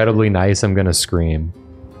so incredibly nice, I'm gonna scream.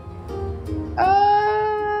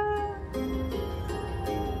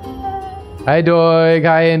 Hi Doig,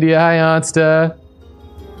 hi India, hi Ansta.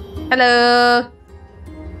 Hello.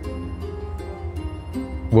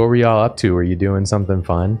 What were y'all up to? Were you doing something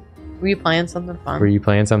fun? Were you playing something fun? Were you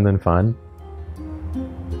playing something fun?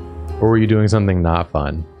 Or were you doing something not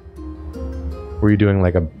fun? Were you doing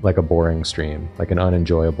like a boring stream? Like an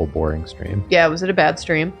unenjoyable boring stream? Yeah, was it a bad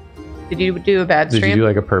stream? Did you do a bad stream? Did you do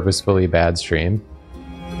like a purposefully bad stream?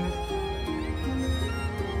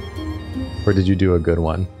 Or did you do a good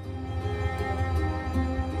one?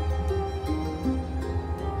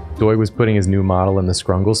 Doig was putting his new model in the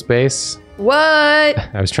Scrungle space. What?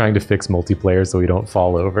 I was trying to fix multiplayer so we don't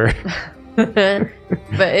fall over. But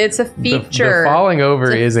it's a feature. The falling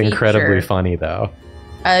over is incredibly funny, though.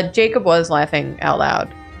 Jacob was laughing out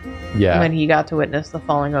loud. Yeah. When he got to witness the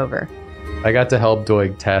falling over. I got to help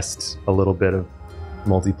Doig test a little bit of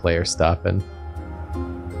multiplayer stuff, and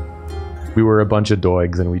we were a bunch of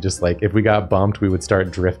Doigs, and we just like, if we got bumped, we would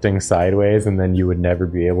start drifting sideways, and then you would never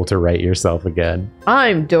be able to right yourself again.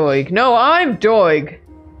 I'm Doig. No, I'm Doig.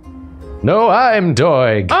 No, I'm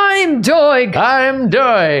Doig. I'm Doig. I'm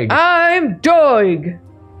Doig. I'm Doig.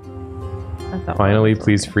 Finally,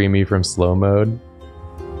 please free me from slow mode.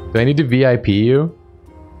 Do I need to VIP you?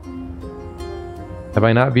 Have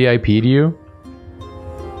I not VIP'd you?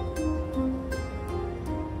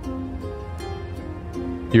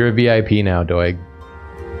 You're a VIP now, Doig.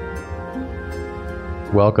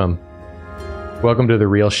 Welcome. Welcome to the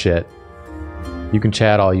real shit. You can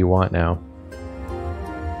chat all you want now.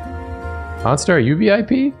 Monster, are you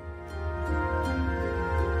VIP?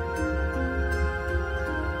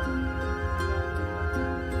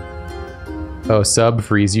 Oh, sub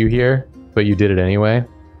frees you here, but you did it anyway?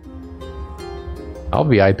 I'll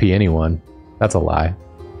VIP anyone. That's a lie.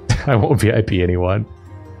 I won't VIP anyone.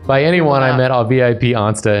 By anyone, I meant I'll VIP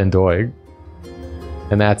Ansta and Doig.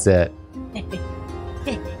 And that's it.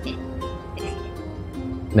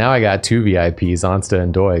 Now I got two VIPs, Ansta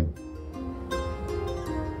and Doig.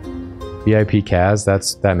 VIP Kaz,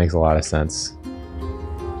 that makes a lot of sense.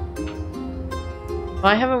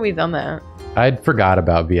 Why haven't we done that? I forgot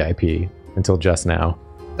about VIP until just now.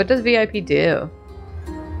 What does VIP do?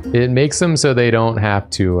 It makes them so they don't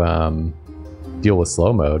have to deal with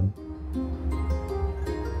slow mode.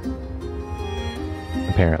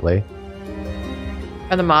 Apparently.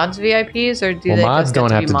 Are the mods VIPs, or do well, they mods just get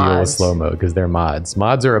don't have to mods? deal with slow mode because they're mods.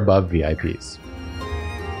 Mods are above VIPs.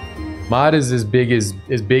 Mod is as big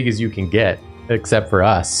as you can get, except for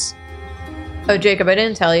us. Oh, Jacob, I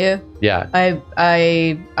didn't tell you. Yeah.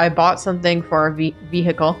 I bought something for our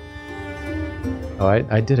vehicle. Oh,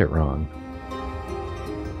 I did it wrong.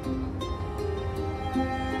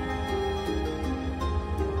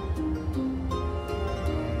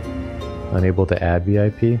 Unable to add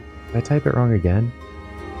VIP? Did I type it wrong again?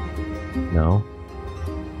 No.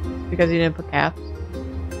 Because you didn't put caps.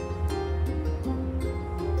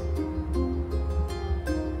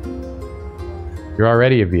 You're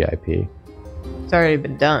already a VIP. It's already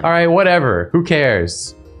been done. All right, whatever. Who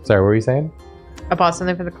cares? Sorry, what were you saying? I bought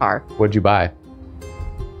something for the car. What'd you buy?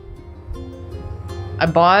 I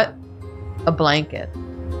bought a blanket.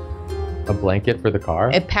 A blanket for the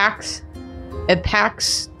car? It packs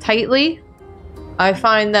tightly. I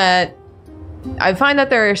find that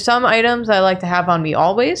there are some items I like to have on me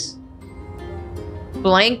always.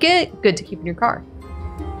 Blanket, good to keep in your car.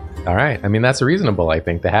 All right. I mean, that's reasonable, I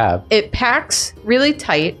think, to have. It packs really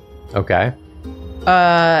tight. Okay.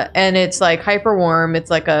 And it's like hyper warm.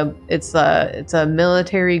 It's like it's a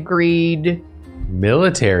military grade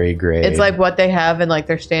Military grade. It's like what they have in like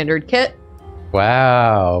their standard kit.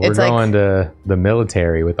 Wow, we're It's like- going to the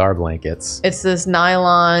military with our blankets. It's this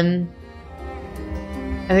nylon.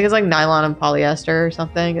 I think it's like nylon and polyester or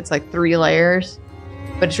something. It's like 3 layers,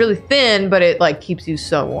 but it's really thin. But it like keeps you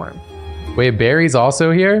so warm. Wait, Barry's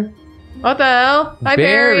also here? What the hell? Hi,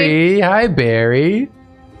 Barry. Hi, Barry.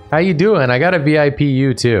 How you doing? I got a VIP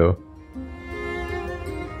you too.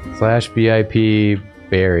 /VIP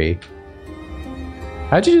Barry.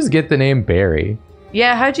 How'd you just get the name Barry?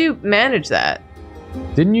 Yeah, how'd you manage that?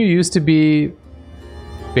 Didn't you used to be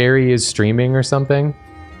Barry is streaming or something?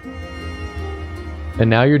 And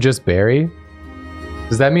now you're just Barry?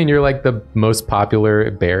 Does that mean you're like the most popular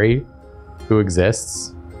Barry who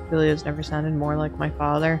exists? Julia's never sounded more like my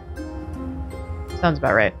father. Sounds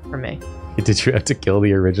about right for me. Did you have to kill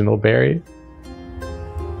the original Barry?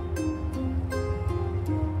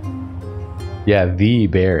 Yeah, the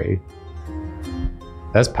Barry.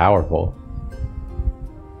 That's powerful.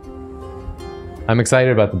 I'm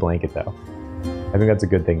excited about the blanket though. I think that's a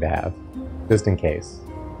good thing to have, just in case.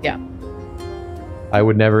 Yeah. I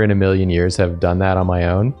would never in a million years have done that on my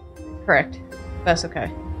own. Correct. That's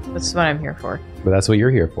okay. That's what I'm here for. But that's what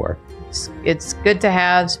you're here for. It's good to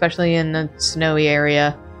have, especially in the snowy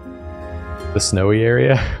area. The snowy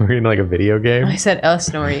area? We're in like a video game? I said a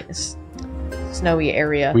snowy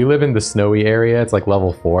area. We live in the snowy area. It's like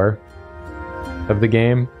level 4 of the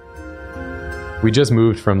game. We just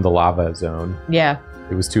moved from the lava zone. Yeah.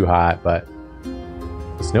 It was too hot, but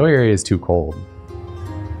the snowy area is too cold.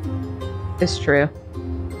 It's true.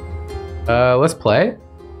 Let's play.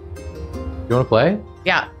 You want to play?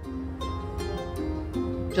 Yeah.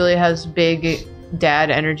 Julia has big dad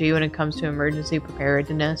energy when it comes to emergency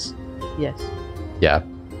preparedness. Yes. Yeah.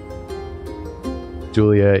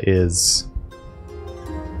 Julia is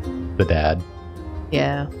the dad.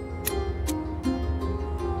 Yeah.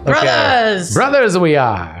 Okay. Brothers! Brothers we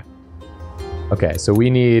are! Okay, so we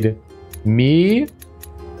need me,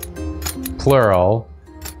 plural,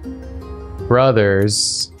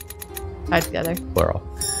 brothers, Tied together. plural.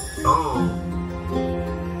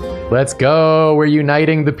 Let's go! We're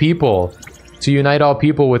uniting the people to unite all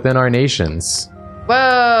people within our nations.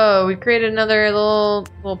 Whoa! We created another little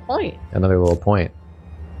point. Another little point.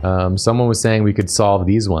 Someone was saying we could solve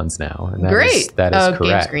these ones now. And that Great! Is, that is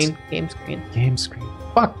correct. Game screen. Game screen.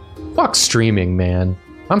 Fuck streaming, man.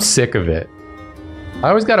 I'm sick of it. I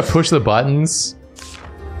always gotta push the buttons.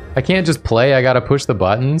 I can't just play, I gotta push the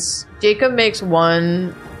buttons. Jacob makes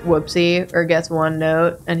one whoopsie or gets one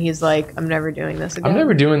note, and he's like, I'm never doing this again. I'm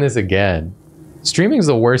never doing this again. Streaming's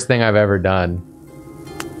the worst thing I've ever done.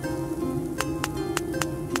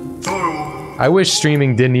 I wish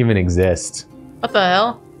streaming didn't even exist. What the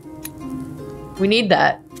hell? We need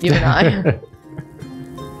that, you and I.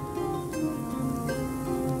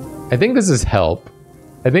 I think this is help.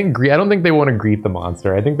 I don't think they want to greet the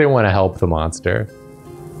monster. I think they want to help the monster.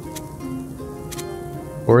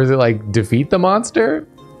 Or is it like defeat the monster?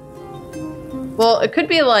 Well, it could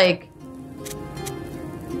be like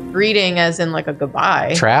greeting as in like a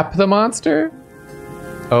goodbye. Trap the monster?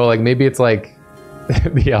 Oh, like maybe it's like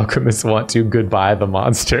the alchemists want to goodbye the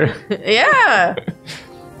monster. Yeah.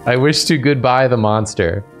 I wish to goodbye the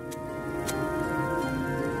monster.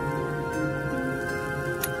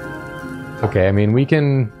 Okay, I mean, we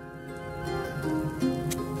can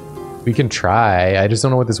try. I just don't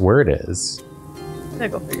know what this word is. I'm gonna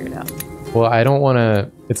go figure it out. Well, I don't want to...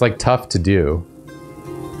 It's like tough to do.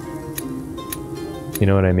 You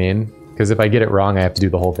know what I mean? Because if I get it wrong, I have to do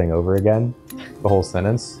the whole thing over again. The whole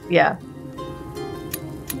sentence. Yeah.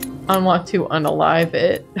 I want to unalive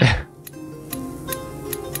it.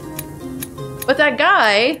 But that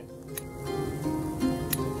guy...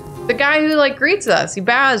 The guy who like greets us, he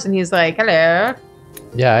bows and he's like, hello.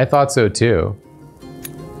 Yeah, I thought so too.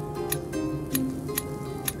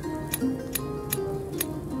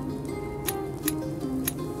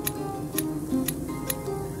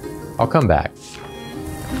 I'll come back.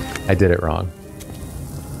 I did it wrong.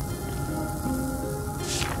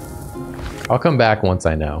 I'll come back once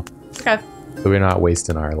I know. Okay. So we're not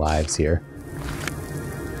wasting our lives here.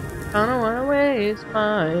 I don't want to waste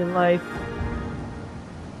my life.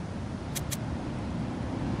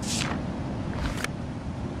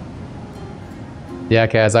 Yeah,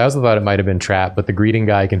 Kaz, I also thought it might have been trap, but the greeting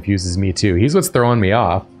guy confuses me too. He's what's throwing me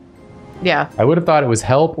off. Yeah. I would have thought it was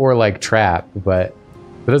help or like trap, but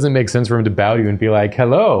it doesn't make sense for him to bow to you and be like,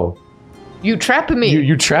 hello. You trap me.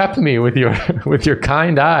 You trapped me with your with your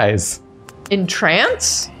kind eyes. In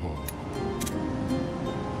trance?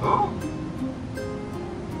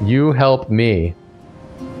 You help me.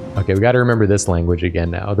 Okay, we got to remember this language again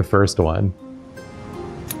now, the first one.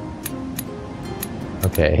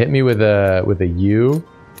 Okay, hit me with a U.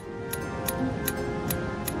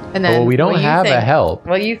 And then, well, we don't have a help.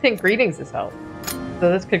 Well, you think greetings is help. So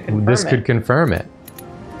this could confirm This could confirm it.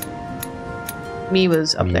 Me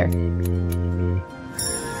was up there. Me.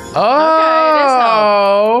 Oh! Okay, it is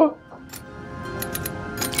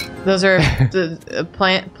help. Those are the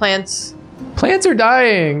plants. Plants are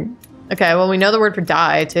dying. Okay, well, we know the word for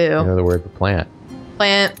die, too. You know the word for plant.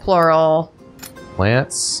 Plant, plural.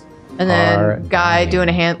 Plants. And then guy doing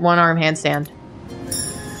a one-arm handstand.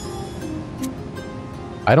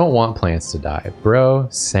 I don't want plants to die. Bro,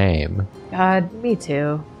 same. God, me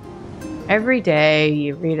too. Every day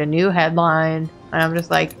you read a new headline, and I'm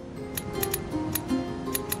just like,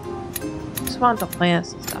 I just want the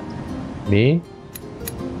plants to stop. Me?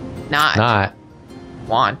 Not.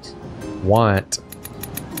 Want.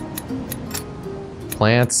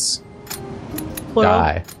 Plants Plural.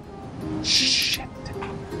 die. Shit.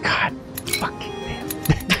 God fucking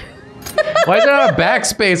damn. Why is there not a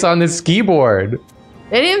backspace on this keyboard?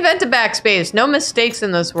 They didn't invent a backspace. No mistakes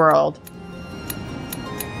in this world.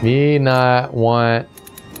 Me not want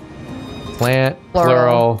plant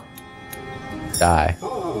plural die.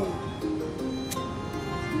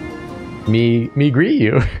 Me greet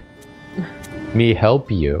you. Me help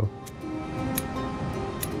you.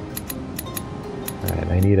 Alright,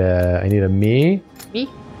 I need a me. Me?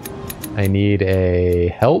 I need a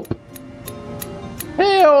help.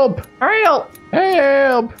 Help!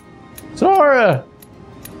 Help! Sora!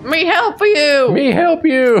 Me help you! Me help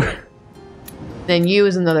you! Then U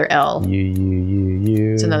is another L.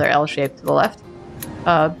 You. It's another L shape to the left.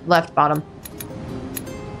 Left bottom.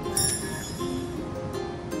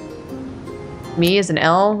 Me is an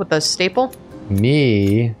L with a staple.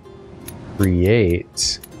 Me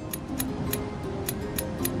create.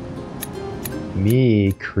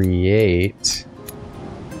 Me create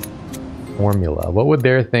formula. What would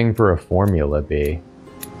their thing for a formula be?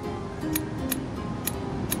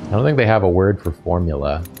 I don't think they have a word for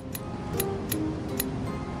formula.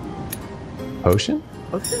 Potion?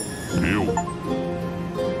 Okay.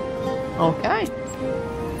 Okay.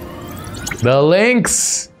 The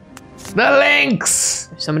links! The links!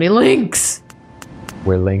 There's so many links.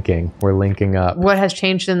 We're linking. We're linking up. What has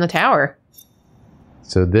changed in the tower?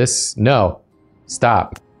 So this... No.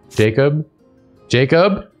 Stop. Jacob?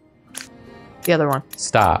 Jacob? The other one.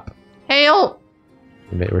 Stop. Hail!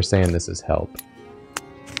 We're saying this is help.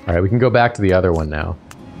 Alright, we can go back to the other one now.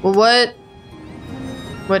 Well,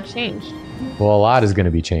 what changed? Well, a lot is going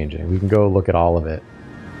to be changing. We can go look at all of it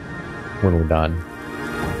when we're done.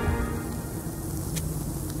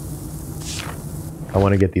 I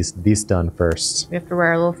want to get these done first. We have to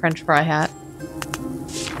wear a little French fry hat.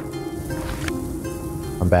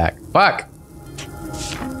 I'm back. Fuck!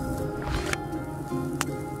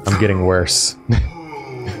 I'm getting worse.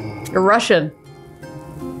 You're Russian.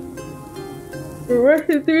 You're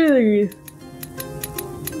Russian through these.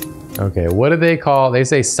 Okay, what do they call... They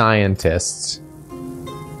say scientists.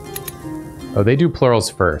 Oh, they do plurals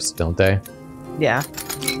first, don't they? Yeah.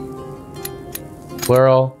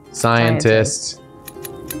 Plural, scientist,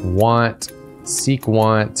 want, seek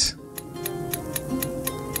want.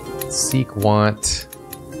 Seek want.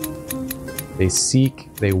 They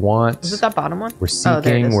seek, they want. Is it that bottom one? We're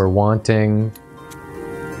seeking, we're wanting.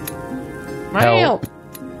 Help.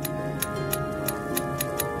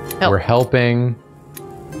 We're helping.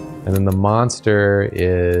 And then the monster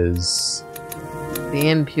is... The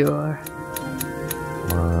impure.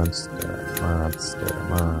 Monster.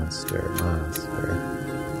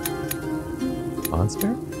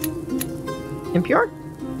 Monster? Impure?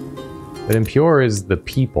 But impure is the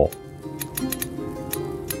people.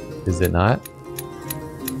 Is it not?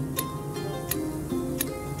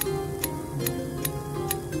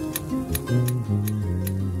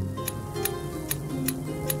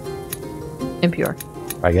 Impure.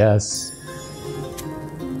 I guess.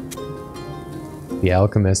 The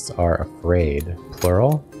alchemists are afraid.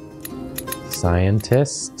 Plural.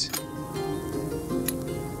 Scientist.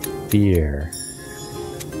 Fear.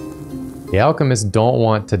 The alchemists don't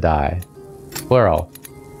want to die. Plural.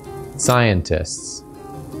 Scientists.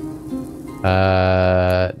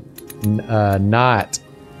 Not.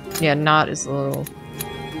 Yeah, not is a little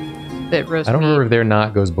bit roast I don't meat. remember if their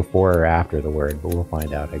not goes before or after the word, but we'll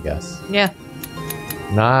find out, I guess. Yeah.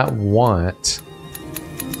 Not want.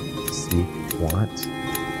 Seek want.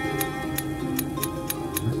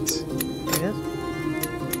 What? There it is.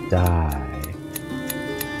 Die.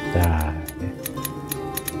 Die.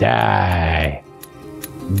 Die.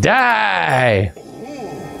 Die.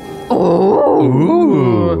 Oh.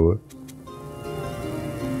 Ooh.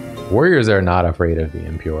 Warriors are not afraid of the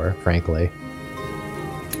impure, frankly.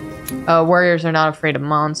 Warriors are not afraid of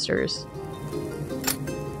monsters.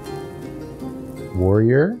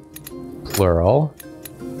 Warrior, plural,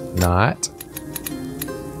 not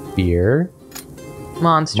fear.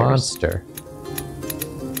 Monsters. Monster.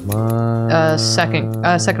 Second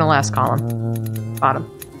to last column. Bottom.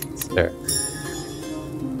 There.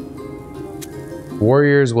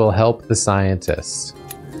 Warriors will help the scientists.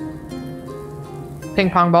 Ping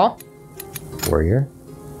pong ball. Warrior.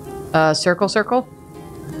 Circle, circle.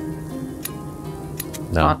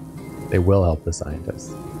 No. They will help the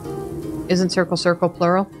scientists. Isn't circle, circle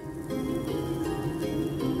plural?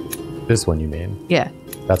 This one you mean? Yeah.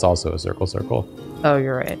 That's also a circle, circle. Oh,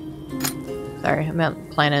 you're right. Sorry, I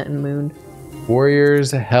meant planet and moon.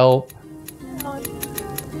 Warriors help.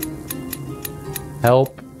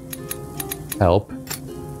 Help.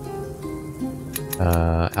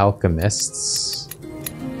 Alchemists.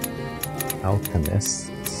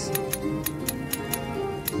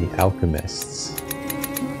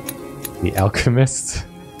 The alchemists.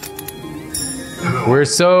 We're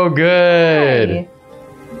so good. Hey.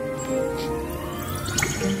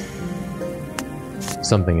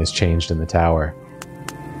 Something has changed in the tower.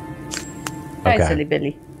 Hi, Okay. silly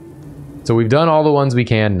Billy. So we've done all the ones we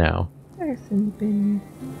can now. Hi, silly Billy.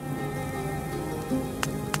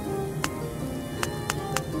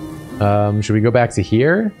 Should we go back to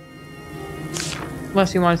here?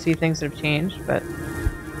 Unless you want to see things that have changed, but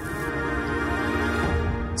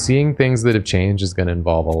Seeing things that have changed is going to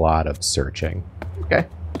involve a lot of searching, okay.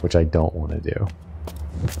 which I don't want to do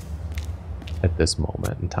at this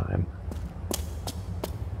moment in time.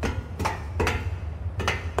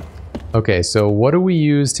 Okay, so what do we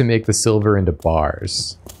use to make the silver into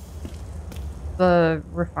bars? The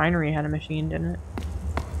refinery had a machine, didn't it?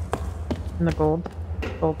 In the gold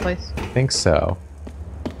place. I think so.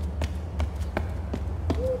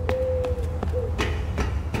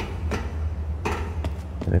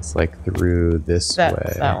 And it's like through this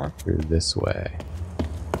way. That one. Through this way.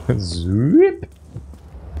 Zoop.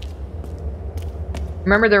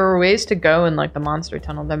 Remember, there were ways to go in like the monster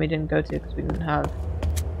tunnel that we didn't go to because we didn't have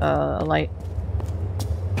a light.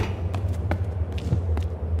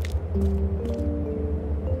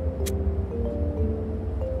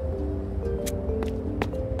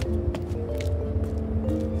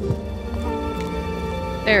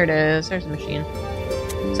 There it is. There's a machine.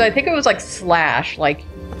 So I think it was like slash, like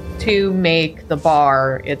to make the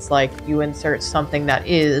bar, it's like you insert something that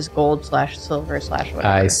is gold / silver / whatever.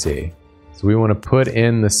 I see. So we want to put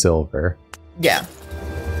in the silver. Yeah.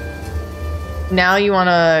 Now you want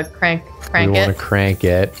to crank We it. want to crank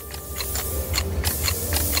it.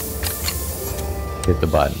 Hit the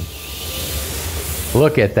button.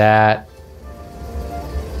 Look at that.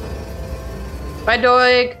 Bye,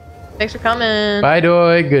 Doig. Thanks for coming. Bye,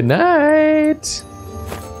 Doy. Good night.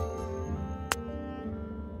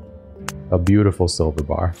 A beautiful silver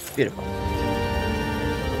bar. Beautiful.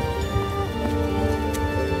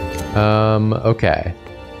 Okay.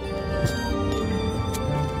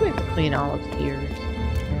 We have to clean all its ears.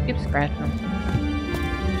 Keep scratching them.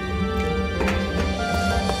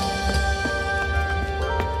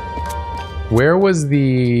 Where was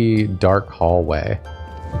the dark hallway?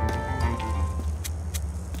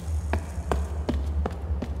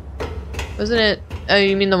 Wasn't it? Oh,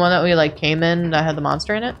 you mean the one that we like came in that had the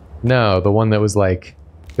monster in it? No, the one that was like,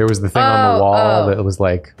 there was the thing on the wall that was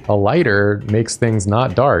like, a lighter makes things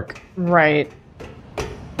not dark. Right.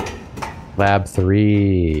 Lab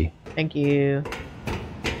 3. Thank you.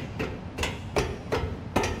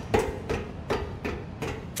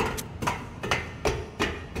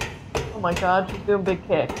 Oh my god, she's doing a big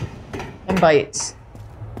kick. And bites.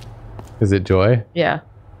 Is it Joy? Yeah.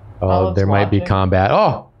 Oh, Olive's there might be watching. combat.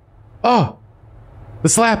 Oh! Oh! The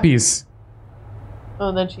slappies! Oh,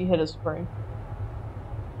 and then she hit a spring.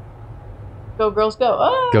 Go, girls, go.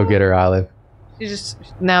 Oh! Go get her, Olive. She's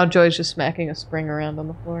just, now Joy's just smacking a spring around on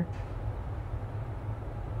the floor.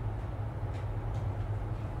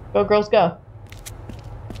 Go, girls, go.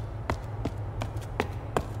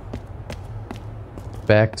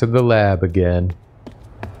 Back to the lab again.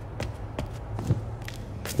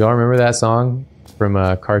 Y'all remember that song from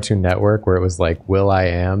Cartoon Network where it was like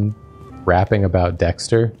Will.i.am rapping about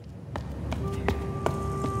Dexter?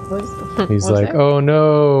 He's like, oh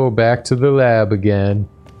no, back to the lab again.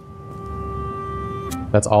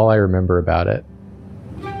 That's all I remember about it.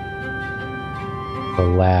 The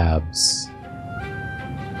labs.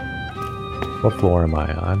 What floor am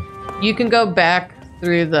I on? You can go back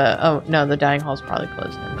through the... Oh, no, the dining hall's probably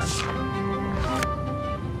closed. Never mind.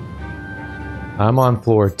 I'm on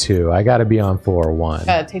floor 2. I gotta be on floor 1.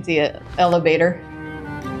 Gotta take the elevator.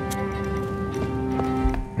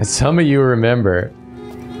 Some of you remember.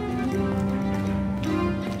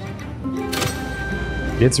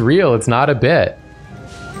 It's real, it's not a bit.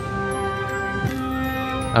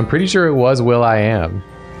 I'm pretty sure it was will.i.am.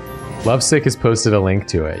 Lovesick has posted a link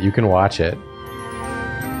to it. You can watch it.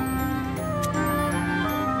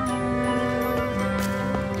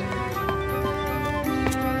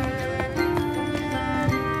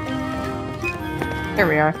 Here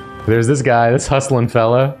we are. There's this guy, this hustling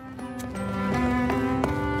fella.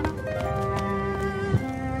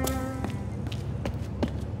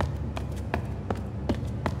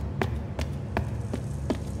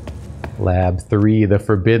 Lab 3, the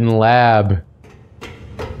Forbidden Lab.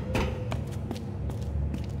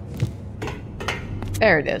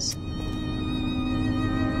 There it is.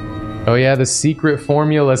 Oh yeah, the secret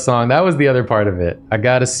formula song. That was the other part of it. I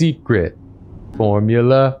got a secret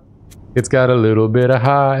formula. It's got a little bit of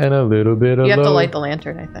high and a little bit of low. You have to light the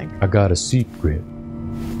lantern, I think. I got a secret.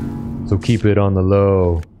 So keep it on the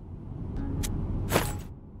low.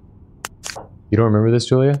 You don't remember this,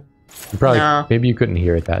 Julia? You probably, no. Maybe you couldn't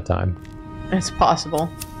hear it that time. It's possible.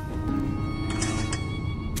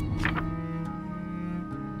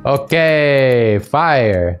 Okay,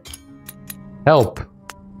 fire. Help.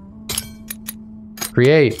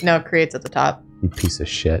 Create. No, create's at the top. You piece of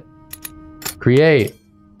shit. Create.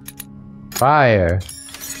 Fire.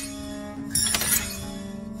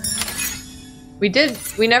 We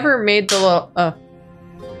never made the little, oh.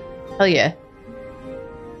 Hell yeah.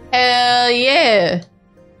 Hell yeah!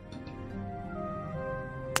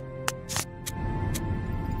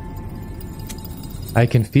 I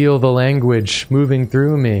can feel the language moving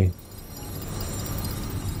through me.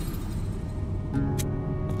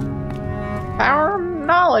 Power of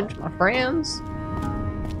knowledge, my friends.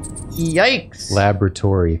 Yikes.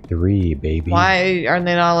 Laboratory 3, baby. Why are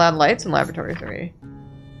they not allowed lights in Laboratory 3?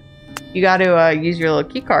 You gotta use your little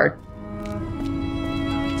key card.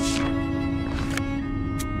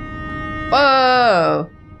 Whoa!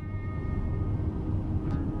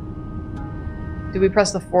 Do we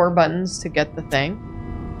press the 4 buttons to get the thing?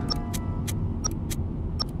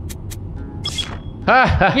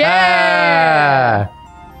 Yeah!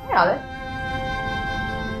 Got it.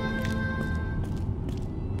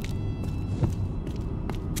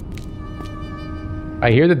 I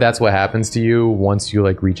hear that that's what happens to you once you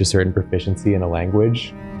like reach a certain proficiency in a language.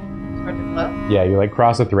 Start to glow? Yeah, you like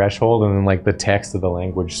cross a threshold and then like the text of the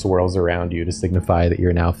language swirls around you to signify that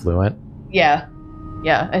you're now fluent. Yeah.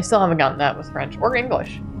 Yeah, I still haven't gotten that with French or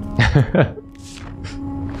English.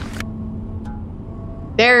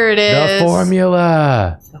 There it is. The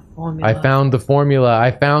formula. The formula. I found the formula. I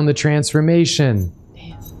found the transformation.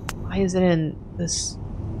 Damn. Why is it in this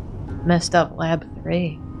messed up Lab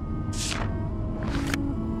 3?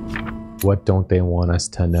 What don't they want us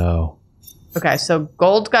to know? Okay, so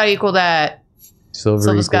gold's got to equal that. Silver's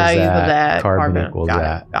Silver's got to equal that. Carbon equals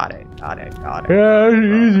that. Got it. Yeah,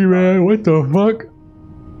 easy, man. What the fuck?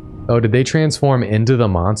 Oh, did they transform into the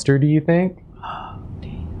monster, do you think? Oh,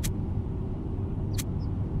 damn.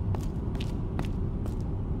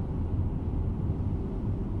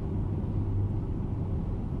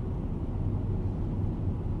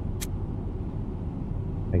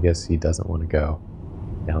 I guess he doesn't want to go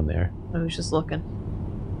down there. I was just looking.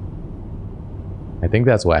 I think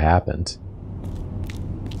that's what happened.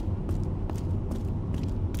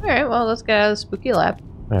 Alright, well, let's get out of the spooky lab.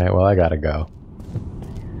 Alright, well, I gotta go.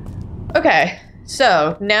 Okay,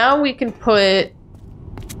 so now we can put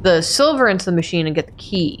the silver into the machine and get the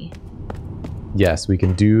key. Yes, we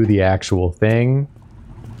can do the actual thing.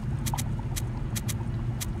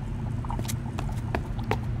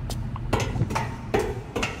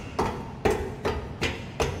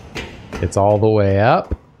 It's all the way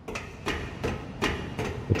up.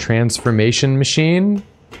 The transformation machine.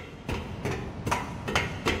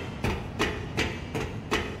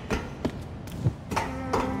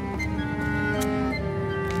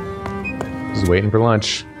 Just waiting for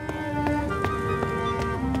lunch.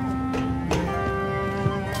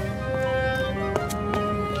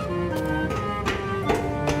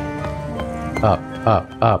 Up,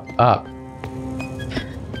 up, up, up.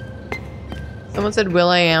 Someone said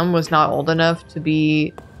will.i.am was not old enough to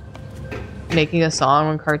be making a song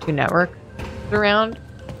when Cartoon Network was around.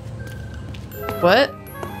 What?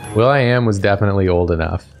 will.i.am was definitely old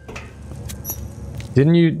enough.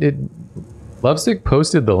 Didn't you... Lovesick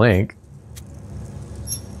posted the link.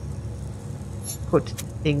 Put the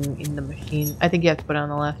thing in the machine. I think you have to put it on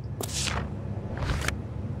the left.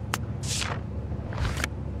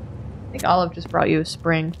 I think Olive just brought you a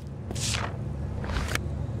spring.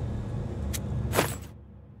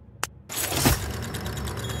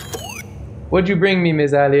 What'd you bring me,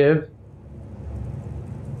 Miss Olive?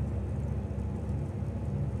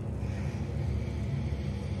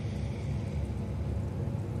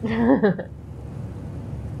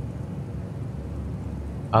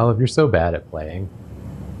 Olive, you're so bad at playing.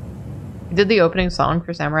 You did the opening song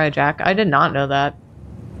for Samurai Jack? I did not know that.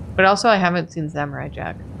 But also, I haven't seen Samurai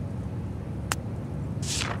Jack.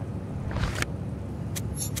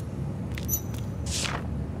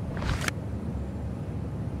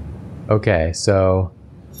 Okay, so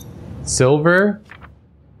silver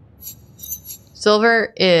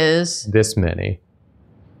is this many,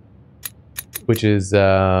 which is 2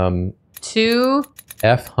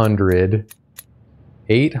 F100,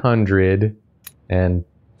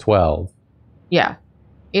 812. Yeah,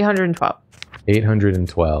 812.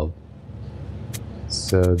 812.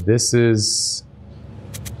 So this is...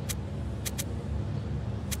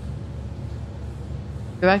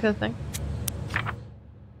 Go back to the thing.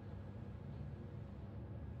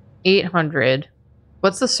 800.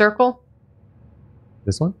 What's the circle?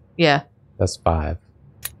 This one? Yeah. That's 5.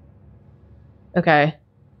 Okay.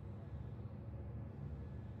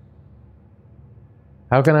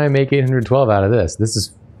 How can I make 812 out of this? This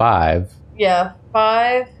is 5. Yeah,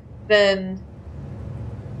 5, then...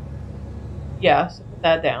 Yeah, so put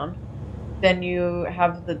that down. Then you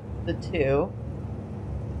have the 2,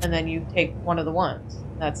 and then you take one of the ones.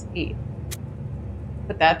 That's 8.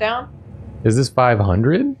 Put that down. Is this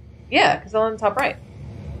 500? Yeah, because on the top right.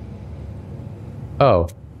 Oh.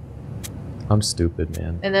 I'm stupid,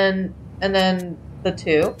 man. And then the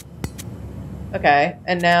 2. Okay,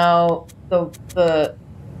 and now the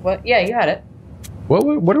what? Yeah, you had it.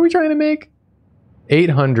 What are we trying to make?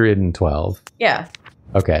 812. Yeah.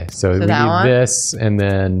 Okay, so we need one, this, and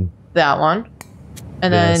then... that one.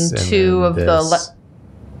 And then this, 2 and of then the... this.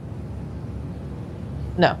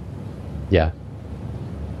 No. Yeah.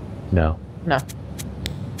 No. No.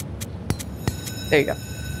 There you go.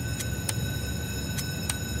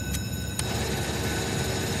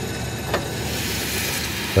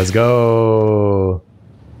 Let's go.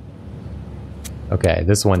 Okay,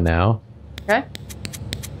 this one now. Okay.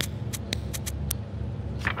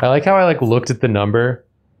 I like how I looked at the number,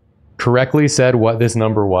 correctly said what this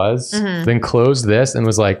number was, then closed this and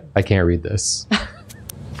was like, I can't read this.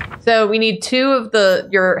 So we need 2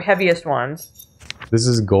 of your heaviest ones. This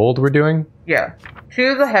is gold we're doing? Yeah. 2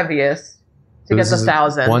 of the heaviest to get the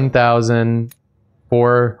 1,000.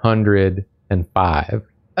 1,405.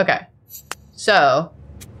 Okay. So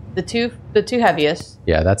the two heaviest.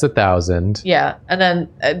 Yeah, that's 1,000. Yeah, and then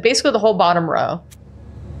basically the whole bottom row.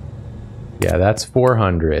 Yeah, that's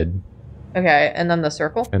 400. Okay, and then the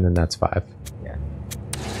circle. And then that's 5. Yeah.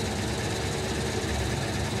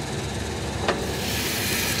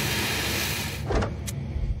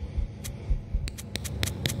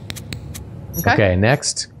 Okay,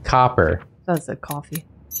 next, copper. That's a coffee.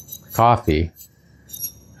 Coffee.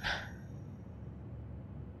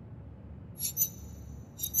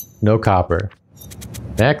 No copper.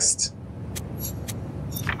 Next,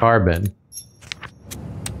 carbon.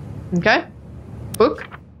 Okay. Book.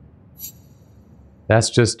 That's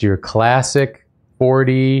just your classic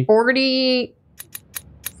 40... 40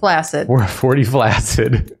 flaccid. 40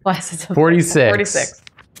 flaccid. Flaccid. 46. 46.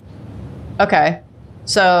 Okay.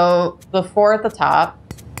 So the 4 at the top.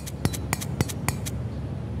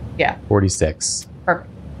 Yeah. 46. Perfect.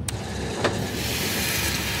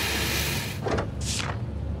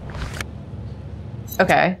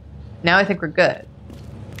 Okay. Now I think we're good.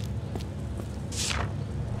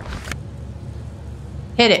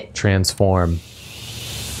 Hit it. Transform.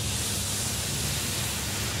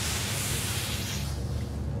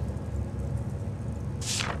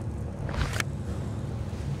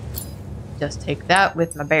 Just take that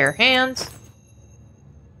with my bare hands.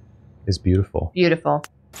 Is beautiful. Beautiful.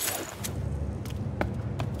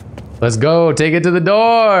 Let's go. Take it to the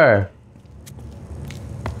door.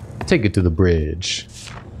 Take it to the bridge.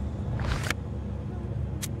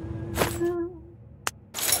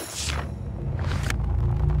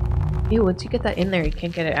 Ew, once you get that in there, you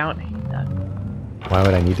can't get it out. I hate that. Why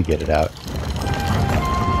would I need to get it out?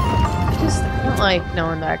 I don't like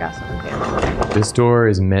knowing that I got something damaged. This door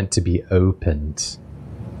is meant to be opened.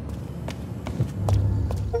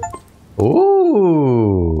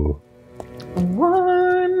 Ooh.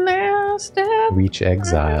 One last step. Reach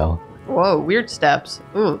exile. Whoa, weird steps.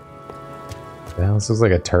 Ooh. Well, this looks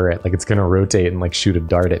like a turret. Like it's gonna rotate and like shoot a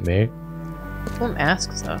dart at me. Cool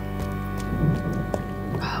masks though.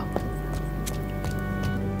 Wow.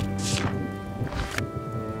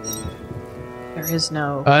 There is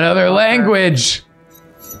no... Another language!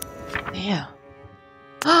 Damn.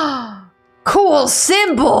 Cool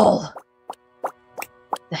symbol!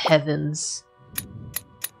 The heavens.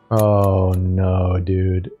 Oh no,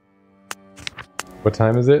 dude. What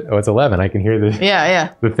time is it? Oh, it's 11. I can hear the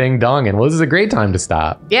Yeah. the thing donging. Well, this is a great time to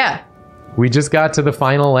stop. Yeah. We just got to the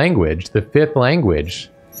final language, the 5th language.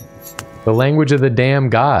 The language of the damn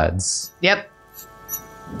gods. Yep.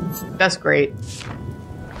 That's great.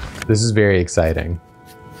 This is very exciting.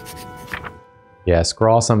 Yeah,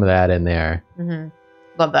 scrawl some of that in there.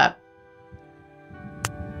 Love that.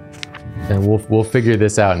 And we'll figure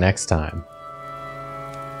this out next time.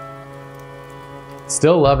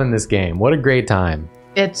 Still loving this game. What a great time.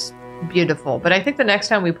 It's beautiful. But I think the next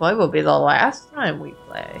time we play will be the last time we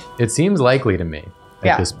play. It seems likely to me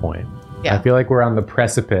at this point. Yeah. I feel like we're on the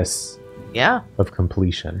precipice of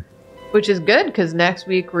completion. Which is good, because next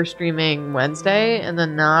week we're streaming Wednesday and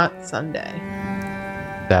then not Sunday.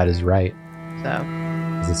 That is right. So.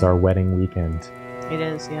 This is our wedding weekend. It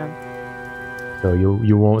is, yeah. So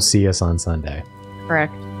you won't see us on Sunday.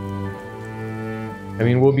 Correct. I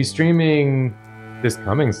mean, we'll be streaming this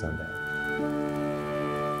coming Sunday.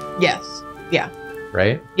 Yes. Yeah.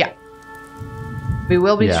 Right? Yeah. We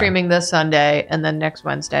will be streaming this Sunday and then next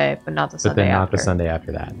Wednesday, but not the Sunday after. But then not the Sunday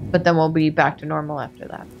after that. But then we'll be back to normal after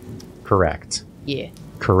that. Correct. Yeah.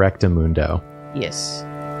 Correctamundo. Yes.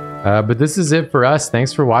 But this is it for us.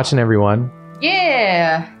 Thanks for watching, everyone.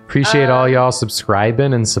 Yeah. Appreciate all y'all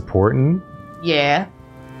subscribing and supporting. Yeah.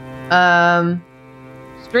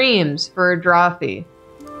 Streams for Drawfee.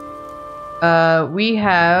 We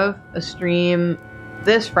have a stream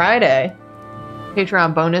this Friday.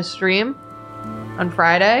 Patreon bonus stream on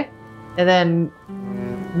Friday. And then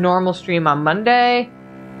normal stream on Monday.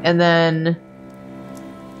 And then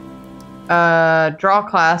draw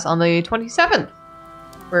class on the 27th.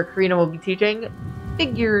 Where Karina will be teaching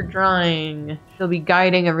figure drawing. She'll be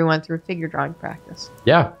guiding everyone through figure drawing practice.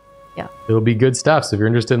 Yeah. Yeah. It'll be good stuff. So if you're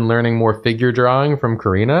interested in learning more figure drawing from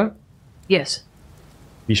Karina, yes,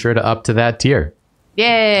 be sure to up to that tier.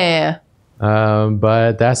 Yeah.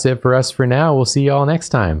 But that's it for us for now. We'll see y'all next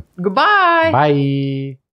time. Goodbye. Bye.